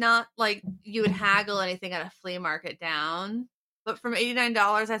you would not you would haggle anything at a flea market down. But from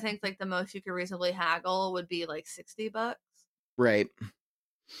 $89, I think like the most you could reasonably haggle would be like $60. Right.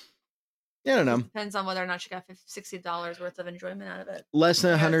 Yeah, I don't know. It depends on whether or not you got $60 worth of enjoyment out of it. Less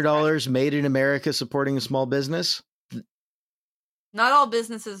than $100, made in America, supporting a small business. Not all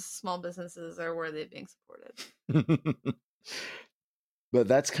small businesses are worthy of being supported. But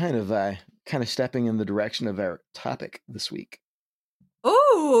that's kind of stepping in the direction of our topic this week.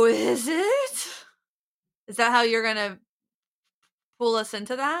 Oh, is it? Is that how you're gonna pull us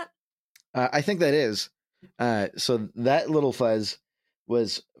into that? I think that is. So that little fuzz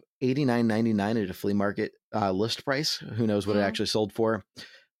was $89.99 at a flea market list price. Who knows what it actually sold for?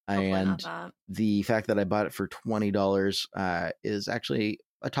 Hopefully not And that. the fact that I bought it for $20 is actually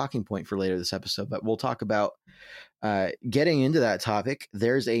a talking point for later this episode. But we'll talk about getting into that topic.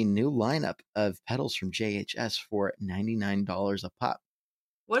 There's a new lineup of pedals from JHS for $99 a pop.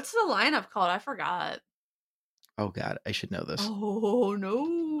 What's the lineup called? I forgot. Oh God, I should know this. Oh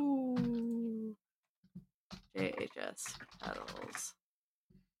no. JHS pedals.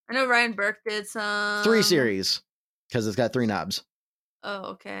 I know Ryan Burke did some 3 series because it's got 3 knobs.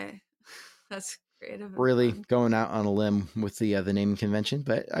 Oh, okay. That's creative. and Really fun. going out on a limb with the naming convention,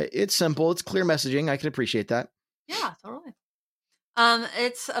 but it's simple. It's clear messaging. I can appreciate that. Yeah, totally.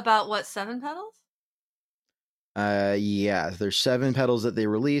 It's about what, 7 pedals? Yeah, there's 7 pedals that they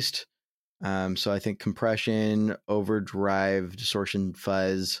released. So I think compression, overdrive, distortion,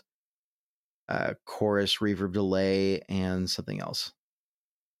 fuzz, chorus, reverb, delay, and something else.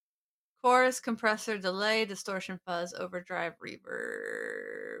 Chorus, compressor, delay, distortion, fuzz, overdrive,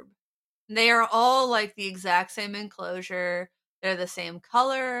 reverb. They are all like the exact same enclosure. They're the same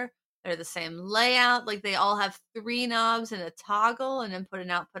color. They're the same layout. Like they all have 3 knobs and a toggle, and input and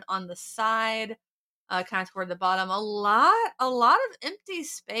output on the side, kind of toward the bottom. A lot of empty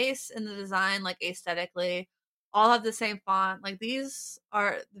space in the design, like aesthetically. All have the same font. Like these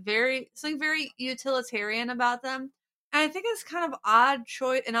are something very utilitarian about them. And I think it's kind of odd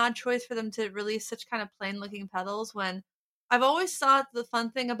choice for them to release such kind of plain looking pedals when I've always thought the fun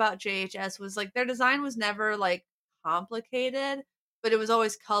thing about JHS was like their design was never like complicated, but it was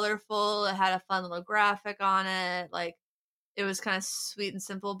always colorful. It had a fun little graphic on it. Like it was kind of sweet and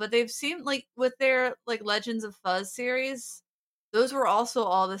simple. But they've seemed like with their like Legends of Fuzz series, those were also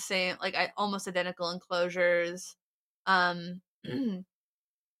all the same, like almost identical enclosures. Um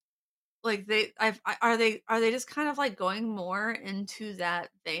like are they just kind of like going more into that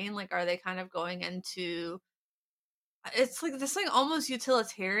vein? Like are they kind of going into it's like this thing almost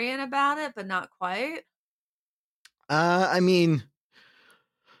utilitarian about it, but not quite. I mean,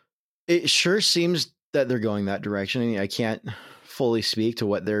 it sure seems that they're going that direction. I mean, I can't fully speak to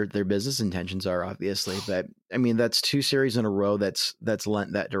what their business intentions are, obviously, but I mean that's 2 series in a row that's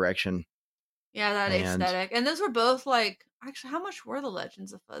lent that direction. Yeah, that And aesthetic. And those were both like actually how much were the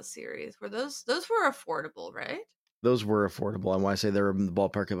Legends of Fuzz series? Were those were affordable, right? those were affordable. I want to say they were in the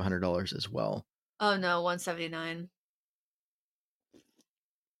ballpark of $100 as well. Oh no, 179.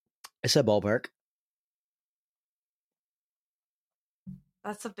 I said ballpark.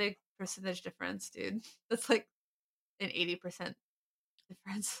 That's a big percentage difference, dude. That's like an 80%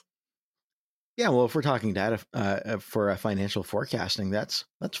 difference. Yeah, well, if we're talking data for financial forecasting, that's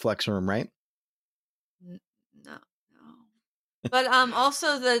flex room, right? No, no. But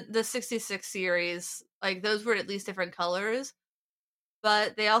also the 66 series, like those were at least different colors,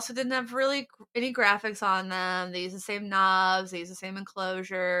 but they also didn't have really any graphics on them. They use the same knobs, they use the same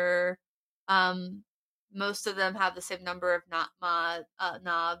enclosure. Um, most of them have the same number of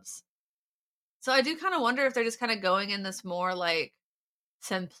knobs. So I do kind of wonder if they're just kind of going in this more like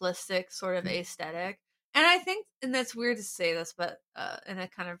simplistic sort of aesthetic. And I think, and that's weird to say this, but and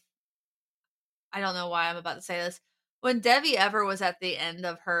it kind of, I don't know why I'm about to say this. When Debbie Ever was at the end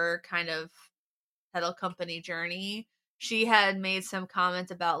of her kind of pedal company journey, she had made some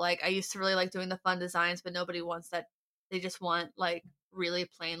comment about like I used to really like doing the fun designs, but nobody wants that. They just want like really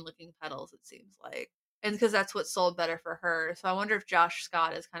plain looking pedals, it seems like. And because that's what sold better for her. So I wonder if Josh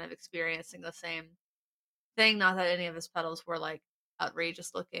Scott is kind of experiencing the same thing. Not that any of his pedals were like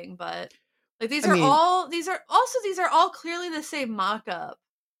outrageous looking, but like these I are mean, all clearly the same mock-up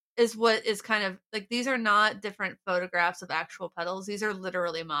is what is kind of like these are not different photographs of actual pedals. These are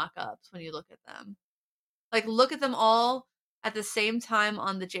literally mock-ups when you look at them. Like look at them all at the same time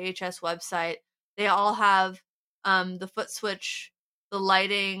on the JHS website. They all have the foot switch. The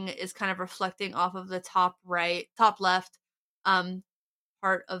lighting is kind of reflecting off of the top left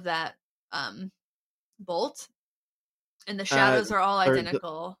part of that bolt, and the shadows are all they're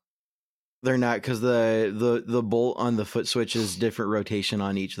identical. they're not because the bolt on the foot switch is different rotation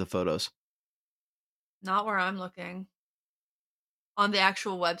on each of the photos. Not where I'm looking. On the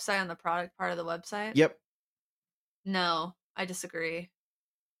actual website, on the product part of the website? Yep, No, I disagree.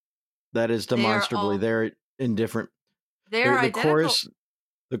 that is demonstrably there in different. They're The identical.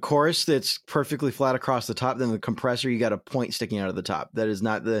 chorus that's perfectly flat across the top. Then the compressor, you got a point sticking out of the top. That is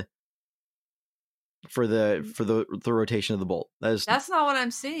not the for the rotation of the bolt. That's not what I'm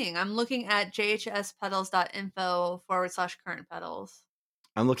seeing. I'm looking at jhspedals.info/current pedals.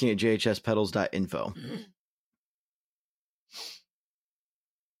 I'm looking at jhspedals.info.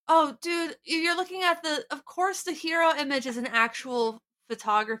 Oh, dude, you're looking at of course, the hero image is an actual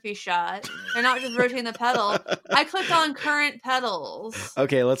photography shot. They're not just rotating the pedal. I clicked on current pedals.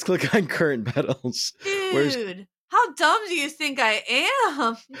 Okay, let's click on current pedals. Dude, how dumb do you think I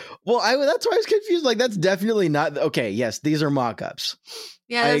am? Well, that's why I was confused. Like, that's definitely not okay. Yes, these are mock-ups.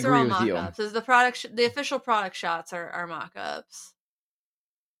 Yeah, I those are all agree with you. mock-ups. The product, the official product shots are mock-ups.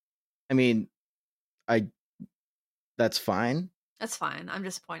 I mean, that's fine. That's fine. I'm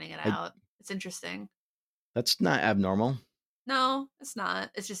just pointing it out. It's interesting. That's not abnormal. No, it's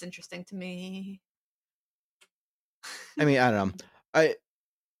not. It's just interesting to me. I mean, I don't know.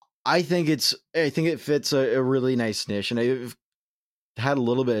 I think it fits a really nice niche, and I've had a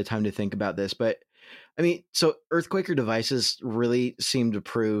little bit of time to think about this, but I mean, so Earthquaker devices really seem to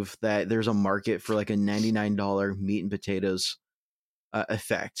prove that there's a market for like a $99 meat and potatoes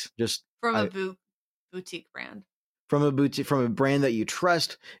effect. Just from a boutique brand. From a brand that you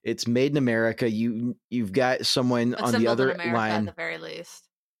trust. It's made in America. You've got someone on the other line. At the very least,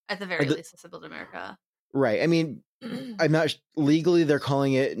 it's assembled in America. Right. I mean, I'm not legally they're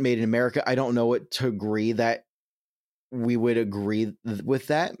calling it made in America. I don't know what to agree that we would agree with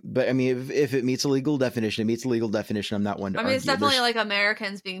that, but I mean, if it meets a legal definition, it meets a legal definition. I'm not one to argue. It's definitely like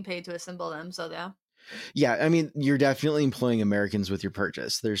Americans being paid to assemble them. So yeah. Yeah, I mean, you're definitely employing Americans with your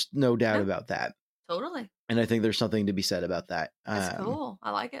purchase. There's no doubt about that. Totally. And I think there's something to be said about that. That's cool.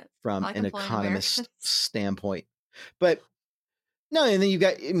 I like it. From an economist standpoint. But no, and then you've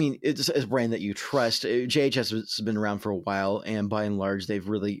got, I mean, it's a brand that you trust. JHS has been around for a while, and by and large, they've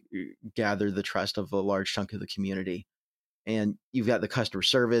really gathered the trust of a large chunk of the community. And you've got the customer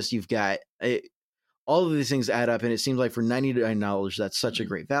service, you've got all of these things add up, and it seems like for $99, that's such a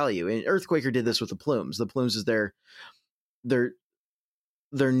great value. And Earthquaker did this with the Plumes. The Plumes is their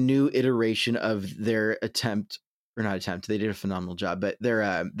new iteration of their attempt, or not attempt. They did a phenomenal job, but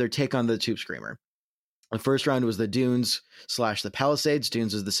their take on the Tube Screamer. The first round was the Dunes / the Palisades.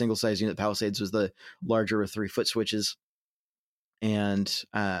 Dunes was the single size unit. Palisades was the larger with 3-foot switches. And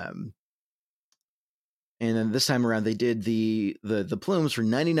then this time around, they did the Plumes for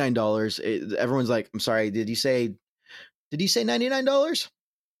 $99. Everyone's like, "I'm sorry, did you say $99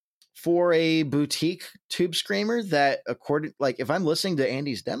 for a boutique Tube Screamer?" That if I'm listening to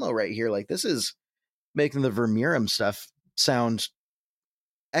Andy's demo right here, like this is making the Vermeerum stuff sound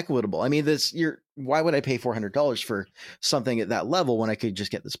equitable. I mean, why would I pay $400 for something at that level when I could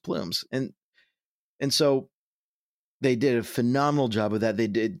just get this Plumes? And so they did a phenomenal job of that. They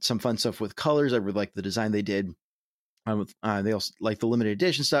did some fun stuff with colors. I really like the design they did. They also like the limited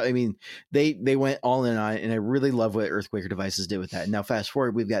edition stuff. I mean, they went all in on it, and I really love what Earthquaker Devices did with that. Now, fast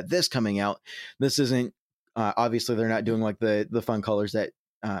forward, we've got this coming out. This isn't obviously they're not doing like the fun colors that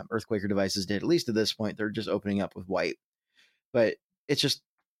Earthquaker Devices did. At least at this point, they're just opening up with white. But it's just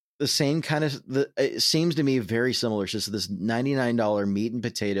the same kind of it seems to me very similar. It's just this $99 meat and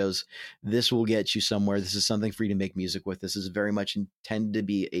potatoes. This will get you somewhere. This is something for you to make music with. This is very much intended to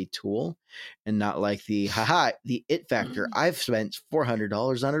be a tool and not like the it factor. I've spent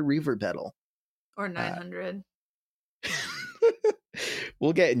 $400 on a reverb pedal. Or 900.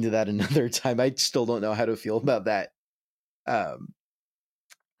 We'll get into that another time. I still don't know how to feel about that. I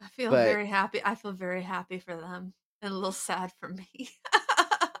feel very happy. I feel very happy for them and a little sad for me.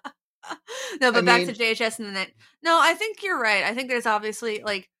 No, but back to JHS and then no, I think you're right. I think there's obviously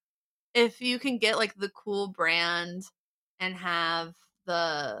like if you can get like the cool brand and have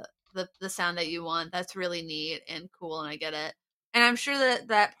the sound that you want, that's really neat and cool, and I get it. And I'm sure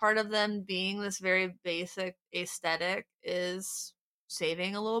that part of them being this very basic aesthetic is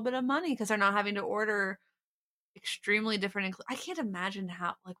saving a little bit of money because they're not having to order extremely different. I can't imagine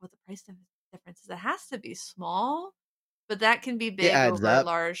what the price difference is. It has to be small, but that can be big over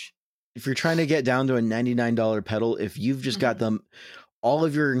large. If you're trying to get down to a $99 pedal, if you've just got them, all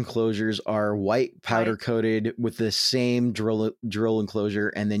of your enclosures are white powder coated with the same drill enclosure,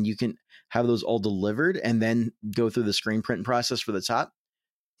 and then you can have those all delivered and then go through the screen print process for the top.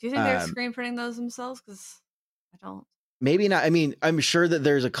 Do you think they're screen printing those themselves? Because I don't. Maybe not. I mean, I'm sure that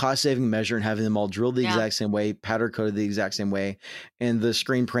there's a cost saving measure in having them all drilled the exact same way, powder coated the exact same way, and the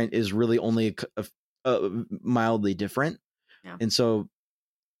screen print is really only mildly different. Yeah. And so,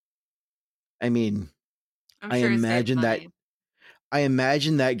 I mean, I imagine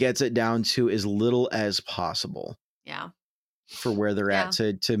that gets it down to as little as possible. Yeah. For where they're at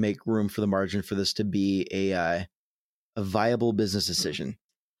to make room for the margin for this to be a viable business decision.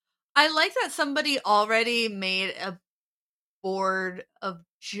 I like that somebody already made a board of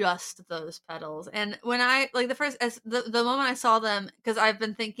just those pedals. And when I like the moment I saw them, because I've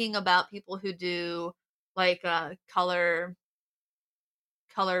been thinking about people who do like color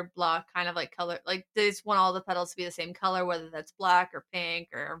color block, kind of like color, like they just want all the petals to be the same color, whether that's black or pink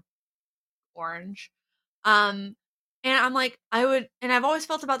or orange. Um, and I'm like, and I've always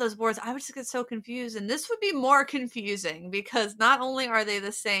felt about those boards, I would just get so confused. And this would be more confusing because not only are they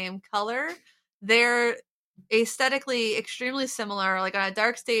the same color, they're aesthetically extremely similar. Like on a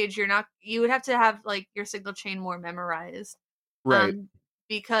dark stage, you would have to have like your signal chain more memorized. Right.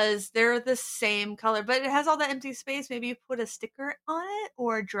 Because they're the same color, but it has all that empty space. Maybe you put a sticker on it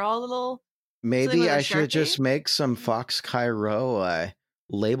or draw a little. Maybe with a I should just Sharpie? make some Fox Cairo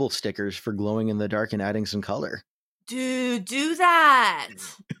label stickers for glowing in the dark and adding some color. Dude, do that.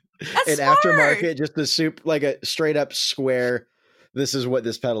 That's An smart. aftermarket, just the soup, like a straight up square. This is what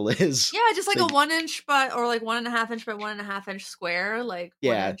this pedal is. Yeah, just like a 1 inch or like 1.5 inch by 1.5 inch square, like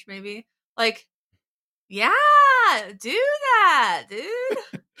 1 inch maybe. Like, yeah, do that,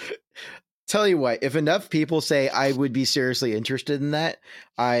 dude. Tell you what, if enough people say I would be seriously interested in that,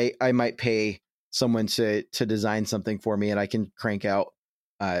 I might pay someone to design something for me, and I can crank out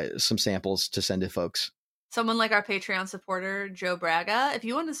some samples to send to folks. Someone like our Patreon supporter, Joe Braga. If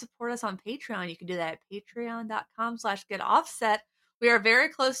you want to support us on Patreon, you can do that at patreon.com/getoffset. We are very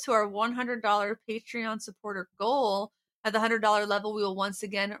close to our $100 Patreon supporter goal. At the $100 level, we will once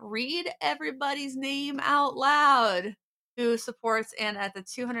again read everybody's name out loud who supports. And at the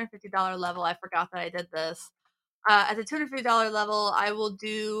 $250 level, I forgot that I did this. At the $250 level, I will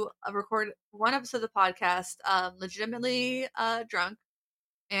record one episode of the podcast legitimately drunk.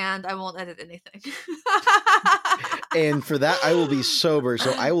 And I won't edit anything. And for that, I will be sober.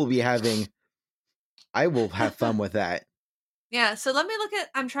 So I will have fun with that. Yeah. So let me look at,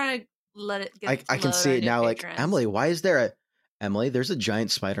 I'm trying to let it get I can see it now. Like, Emily, why is there Emily, there's a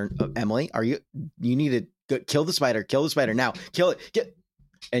giant spider. Emily, you need to kill the spider now. Kill it.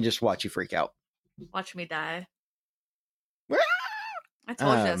 And just watch you freak out. Watch me die. I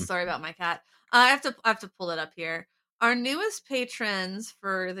told you that story about my cat. I have to pull it up here. Our newest patrons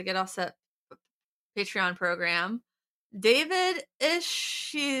for the Get Offset Patreon program, David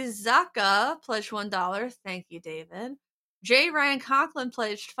Ishizaka pledged $1. Thank you, David. J. Ryan Conklin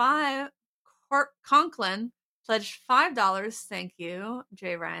pledged Conklin pledged $5. Thank you,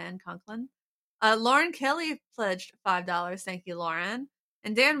 J. Ryan Conklin. Lauren Kelly pledged $5. Thank you, Lauren.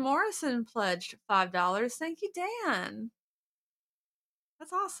 And Dan Morrison pledged $5. Thank you, Dan.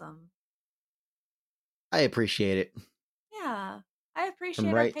 That's awesome. I appreciate it. Yeah, I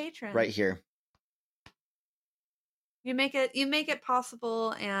appreciate our patrons. Right here. You make it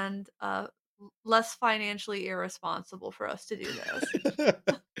possible and less financially irresponsible for us to do this.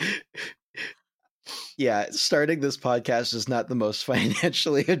 Yeah, starting this podcast is not the most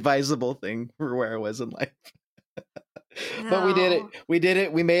financially advisable thing for where I was in life. No. But we did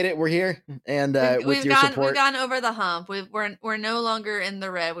it. We made it. We're here. And with your support, we've gone over the hump. We're no longer in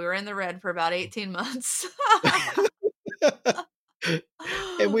the red. We were in the red for about 18 months.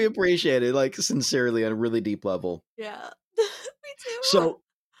 And we appreciate it, like, sincerely on a really deep level. Yeah, me too. So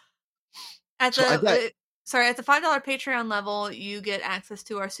at the $5 Patreon level, you get access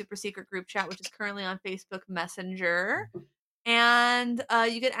to our super secret group chat, which is currently on Facebook Messenger, and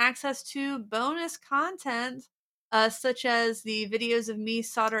you get access to bonus content, such as the videos of me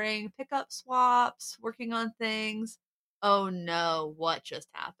soldering pickup swaps, working on things. Oh no, what just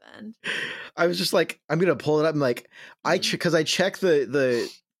happened? I was just like, I'm gonna pull it up. I'm like, because I check the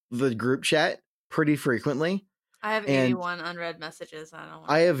group chat pretty frequently. I have 81 unread messages.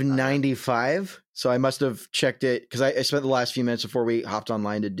 I have 95, so I must have checked it because I spent the last few minutes before we hopped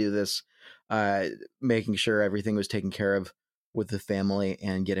online to do this, making sure everything was taken care of with the family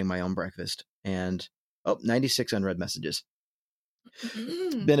and getting my own breakfast. And 96 unread messages.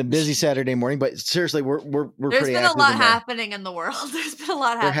 Been a busy Saturday morning, but seriously, we're pretty active. There's been a lot happening in the world. There's been a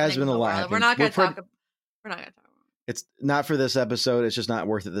lot happening. There has been a lot happening. We're not going to talk about it. It's not for this episode. It's just not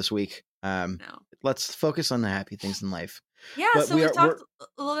worth it this week. No. Let's focus on the happy things in life. Yeah, but so we talked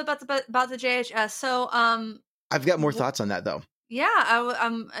a little bit about the JHS. So I've got more thoughts on that though. Yeah,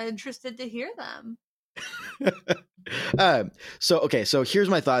 I'm interested to hear them. So here's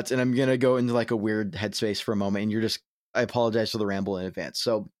my thoughts, and I'm gonna go into like a weird headspace for a moment, and I apologize for the ramble in advance.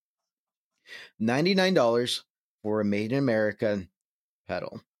 So $99 for a made in America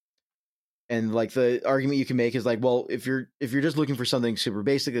pedal. And like the argument you can make is like, well, if you're just looking for something super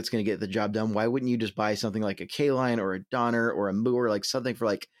basic that's going to get the job done, why wouldn't you just buy something like a K-Line or a Donner or a Moore, like something for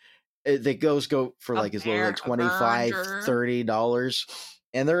like that go for like as low as like $25, $30,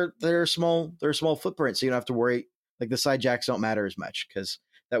 and they're small footprint, so you don't have to worry. Like the side jacks don't matter as much, because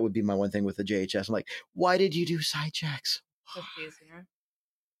that would be my one thing with the JHS. I'm like, why did you do side jacks? That's easier.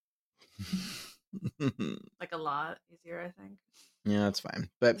 Like a lot easier, I think. Yeah, that's fine.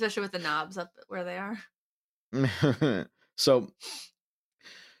 But Especially with the knobs up where they are. so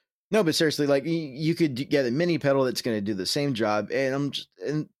no, but seriously, like you could get a mini pedal that's going to do the same job, and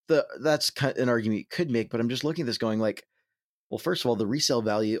that's kind of an argument you could make. But I'm just looking at this, going like, well, first of all, the resale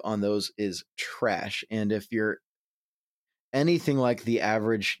value on those is trash, and if you're anything like the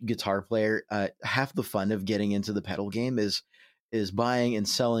average guitar player, half the fun of getting into the pedal game is buying and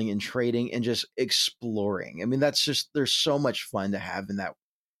selling and trading and just exploring. I mean, that's just there's so much fun to have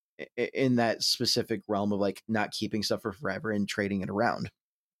in that specific realm of like not keeping stuff for forever and trading it around.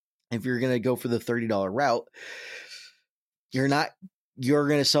 If you're going to go for the $30 route, you're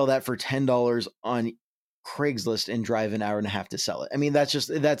going to sell that for $10 on Craigslist and drive an hour and a half to sell it. I mean,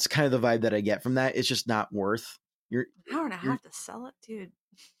 that's kind of the vibe that I get from that. It's just not worth an hour and a half to sell it, dude.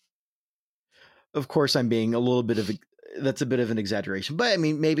 Of course, I'm being that's a bit of an exaggeration, but I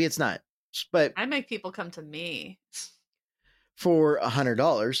mean, maybe it's not. But I make people come to me for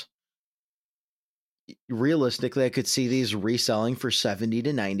 $100, realistically, I could see these reselling for 70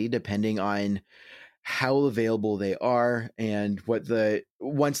 to 90, depending on how available they are and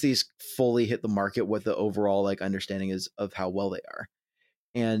once these fully hit the market, what the overall like understanding is of how well they are.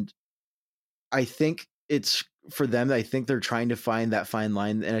 And I think it's for them. I think they're trying to find that fine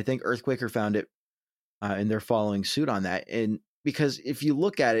line, and I think Earthquaker found it, and they're following suit on that. And because if you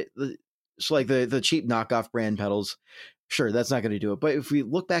look at it, so like the cheap knockoff brand pedals, sure, that's not going to do it. But if we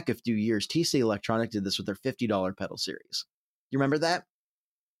look back a few years, TC Electronic did this with their $50 pedal series. You remember that?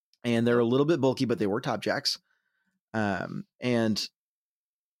 And they're a little bit bulky, but they were top jacks. And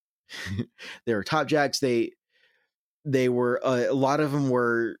they were top jacks. They were a lot of them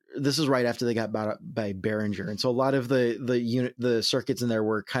were. This is right after they got bought up by Behringer, and so a lot of the circuits in there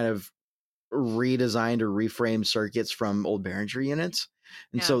were kind of redesigned or reframed circuits from old Behringer units.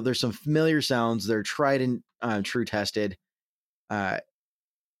 And so there's some familiar sounds. They're tried and true tested.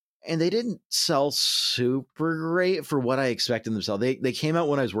 And they didn't sell super great for what I expected them to sell. They came out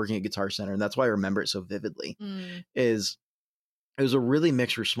when I was working at Guitar Center, and that's why I remember it so vividly. It was a really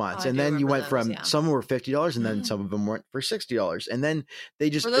mixed response. And then you went from some were $50 and then some of them went for $60. And then they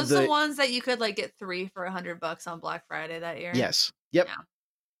just were those the ones that you could like get 3 for $100 on Black Friday that year? Yes. Yep.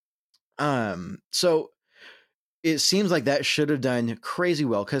 Yeah. So it seems like that should have done crazy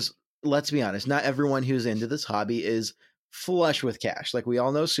well, because let's be honest, not everyone who's into this hobby is flush with cash. Like we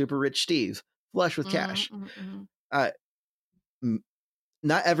all know Super Rich Steve, flush with cash. Not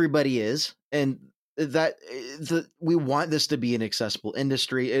everybody is, and we want this to be an accessible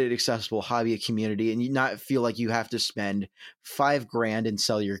industry, an accessible hobby, a community, and you not feel like you have to spend $5,000 and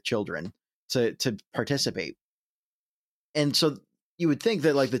sell your children to participate. And so you would think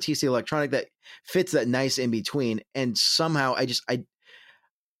that like the TC Electronic that fits that nice in between, and somehow I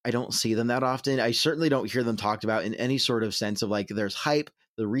don't see them that often. I certainly don't hear them talked about in any sort of sense of like there's hype.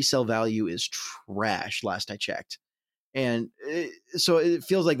 The resale value is trash last I checked. And so it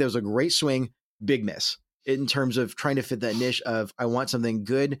feels like there's a great swing, big miss in terms of trying to fit that niche of I want something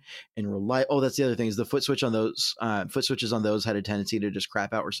good and reliable. Oh, that's the other thing is the foot switch on those foot switches on those had a tendency to just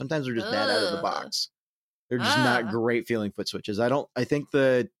crap out, or sometimes they're just bad out of the box. They're just not great feeling foot switches. I think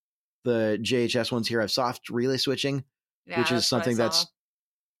the JHS ones here have soft relay switching, which is something that's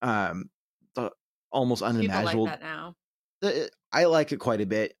almost unimaginable. Like that now. I like it quite a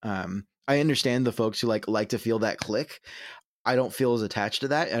bit. I understand the folks who like to feel that click. I don't feel as attached to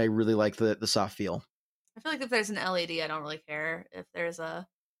that, and I really like the soft feel. I feel like if there's an LED, I don't really care if there's a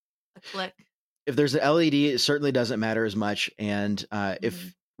click. If there's an LED, it certainly doesn't matter as much. And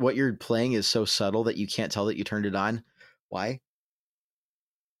if what you're playing is so subtle that you can't tell that you turned it on, why?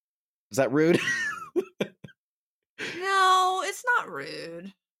 Is that rude? No, it's not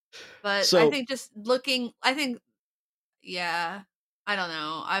rude. But I think yeah, I don't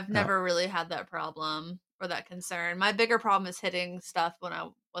know. I've never really had that problem or that concern. My bigger problem is hitting stuff when I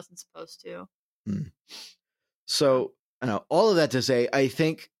wasn't supposed to. So, I know all of that to say, I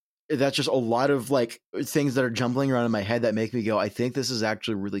think that's just a lot of like things that are jumbling around in my head that make me go, I think this is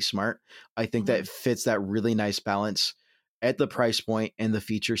actually really smart. I think that fits that really nice balance at the price point and the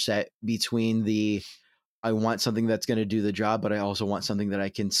feature set between I want something that's going to do the job, but I also want something that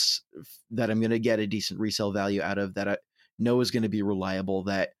I'm going to get a decent resale value out of, that I know is going to be reliable,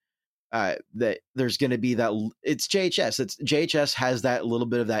 that there's going to be that it's JHS. JHS has that little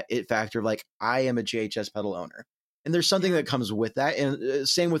bit of that it factor of like, I am a JHS pedal owner, and there's something that comes with that. And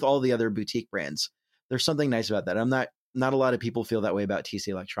same with all the other boutique brands. There's something nice about that. Not a lot of people feel that way about TC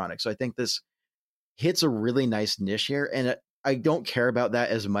Electronics. So I think this hits a really nice niche here. And I don't care about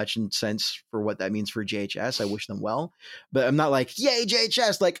that as much in sense for what that means for JHS. I wish them well, but I'm not like, yay,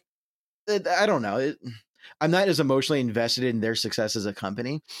 JHS. Like I don't know. I'm not as emotionally invested in their success as a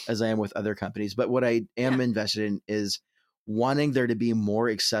company as I am with other companies. But what I am invested in is wanting there to be more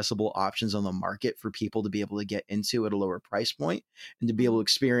accessible options on the market for people to be able to get into at a lower price point and to be able to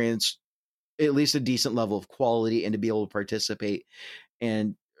experience at least a decent level of quality and to be able to participate.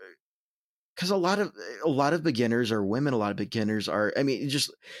 And because a lot of beginners are women, a lot of beginners are, I mean,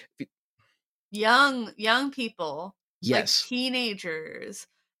 just young people, like yes, teenagers.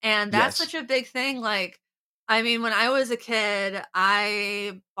 And that's yes, such a big thing. Like, I mean, when I was a kid,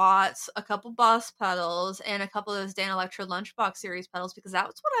 I bought a couple Boss pedals and a couple of those Dan Electro Lunchbox series pedals because that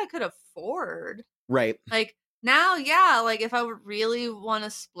was what I could afford. right. Like now, yeah, like if I would really want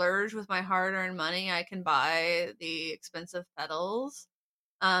to splurge with my hard-earned money, I can buy the expensive pedals.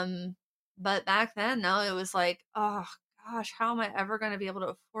 But back then, no, it was like, oh gosh, how am I ever going to be able to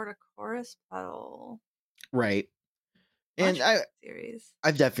afford a chorus pedal? Right. And Series.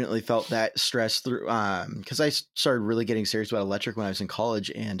 I've definitely felt that stress through because I started really getting serious about electric when I was in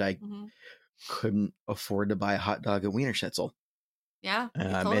college, and I couldn't afford to buy a hot dog at Wiener Schnitzel. Yeah, you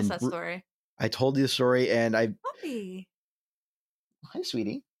told us that story. I told you the story, and Puppy. Hi,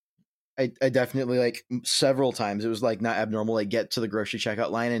 sweetie. I definitely like several times. It was like not abnormal. I get to the grocery checkout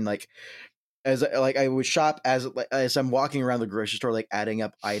line, and like as like I would shop as I'm walking around the grocery store, like adding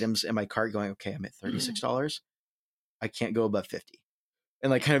up items in my cart, going, okay, I'm at $36. I can't go above 50. And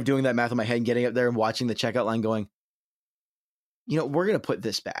like kind of doing that math in my head and getting up there and watching the checkout line going, we're going to put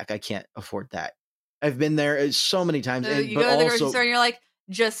this back. I can't afford that. I've been there so many times. So you go to the grocery store and you're like,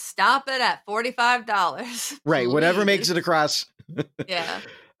 just stop it at $45. Right. Whatever makes it across. Yeah.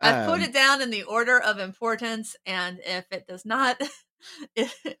 I've put it down in the order of importance. And if it does not,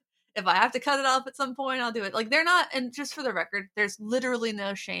 if I have to cut it off at some point, I'll do it. Like they're not, and just for the record, there's literally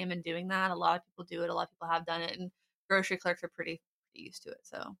no shame in doing that. A lot of people do it. A lot of people have done it. And grocery clerks are pretty used to it.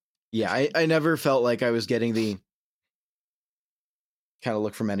 So yeah, I never felt like I was getting the kind of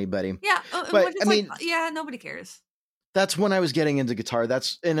look from anybody. Yeah. But I mean, yeah, nobody cares. That's when I was getting into guitar.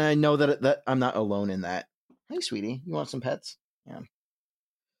 And I know that I'm not alone in that. Hey, sweetie, you want some pets? Yeah.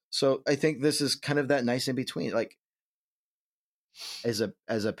 So I think this is kind of that nice in between. Like as a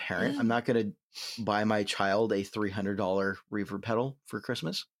parent, I'm not going to buy my child a $300 reverb pedal for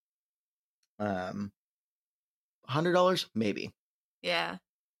Christmas. $100 maybe. Yeah.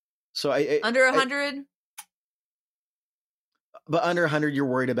 So I under 100. But under 100, you're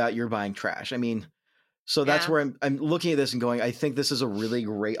worried about you're buying trash. I mean, so that's where I'm looking at this and going, I think this is a really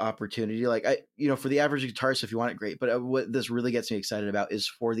great opportunity. Like for the average guitarist, if you want it, great. But what this really gets me excited about is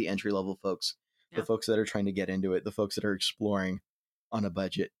for the entry level folks, the folks that are trying to get into it, the folks that are exploring on a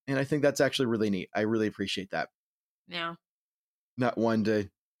budget. And I think that's actually really neat. I really appreciate that. Yeah. Not one to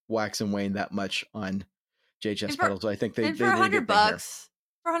wax and wane that much on JHS pedals. So I think they for $100,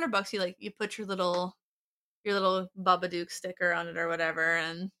 for $100, you put your little Babadook sticker on it or whatever,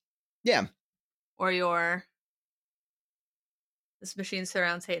 and or this machine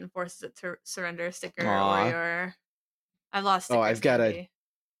surrounds hate and forces it to surrender sticker. Aww. Or your I've lost stickers. I've got a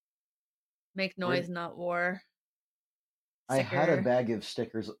make noise, not war sticker. I had a bag of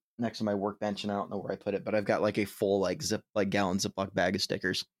stickers next to my workbench and I don't know where I put it, but I've got like a full gallon Ziploc bag of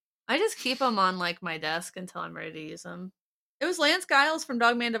stickers. I just keep them on like my desk until I'm ready to use them. It was Lance Giles from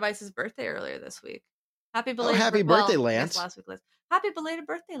Dogman Device's birthday earlier this week. Happy belated birthday, Lance. Last week, happy belated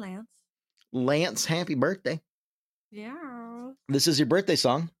birthday, Lance. Lance, happy birthday. Yeah. This is your birthday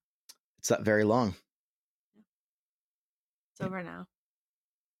song. It's not very long. It's over now.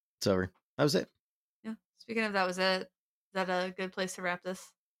 It's over. That was it. Yeah. Speaking of that was it. Is that a good place to wrap this?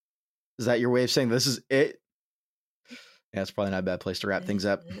 Is that your way of saying this is it? Yeah, it's probably not a bad place to wrap things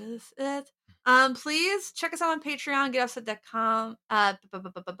up. This is it. Please check us out on Patreon, getoffset.com,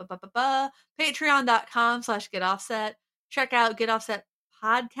 patreon.com/getoffset. Check out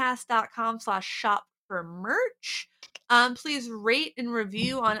getoffsetpodcast.com/shop for merch. Please rate and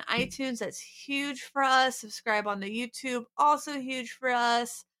review on iTunes. That's huge for us. Subscribe on the YouTube. Also huge for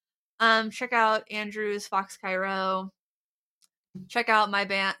us. Check out Andrew's Fox Cairo. Check out my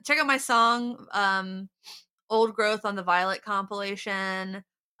band. Check out my song, Old Growth on the Violet compilation.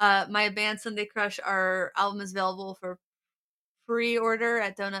 My band Sunday Crush, our album is available for pre-order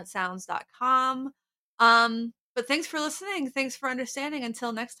at donutsounds.com. But thanks for listening. Thanks for understanding.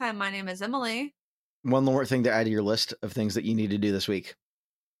 Until next time, my name is Emily. One more thing to add to your list of things that you need to do this week.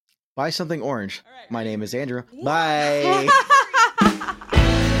 Buy something orange. Right. My name is Andrew. Bye.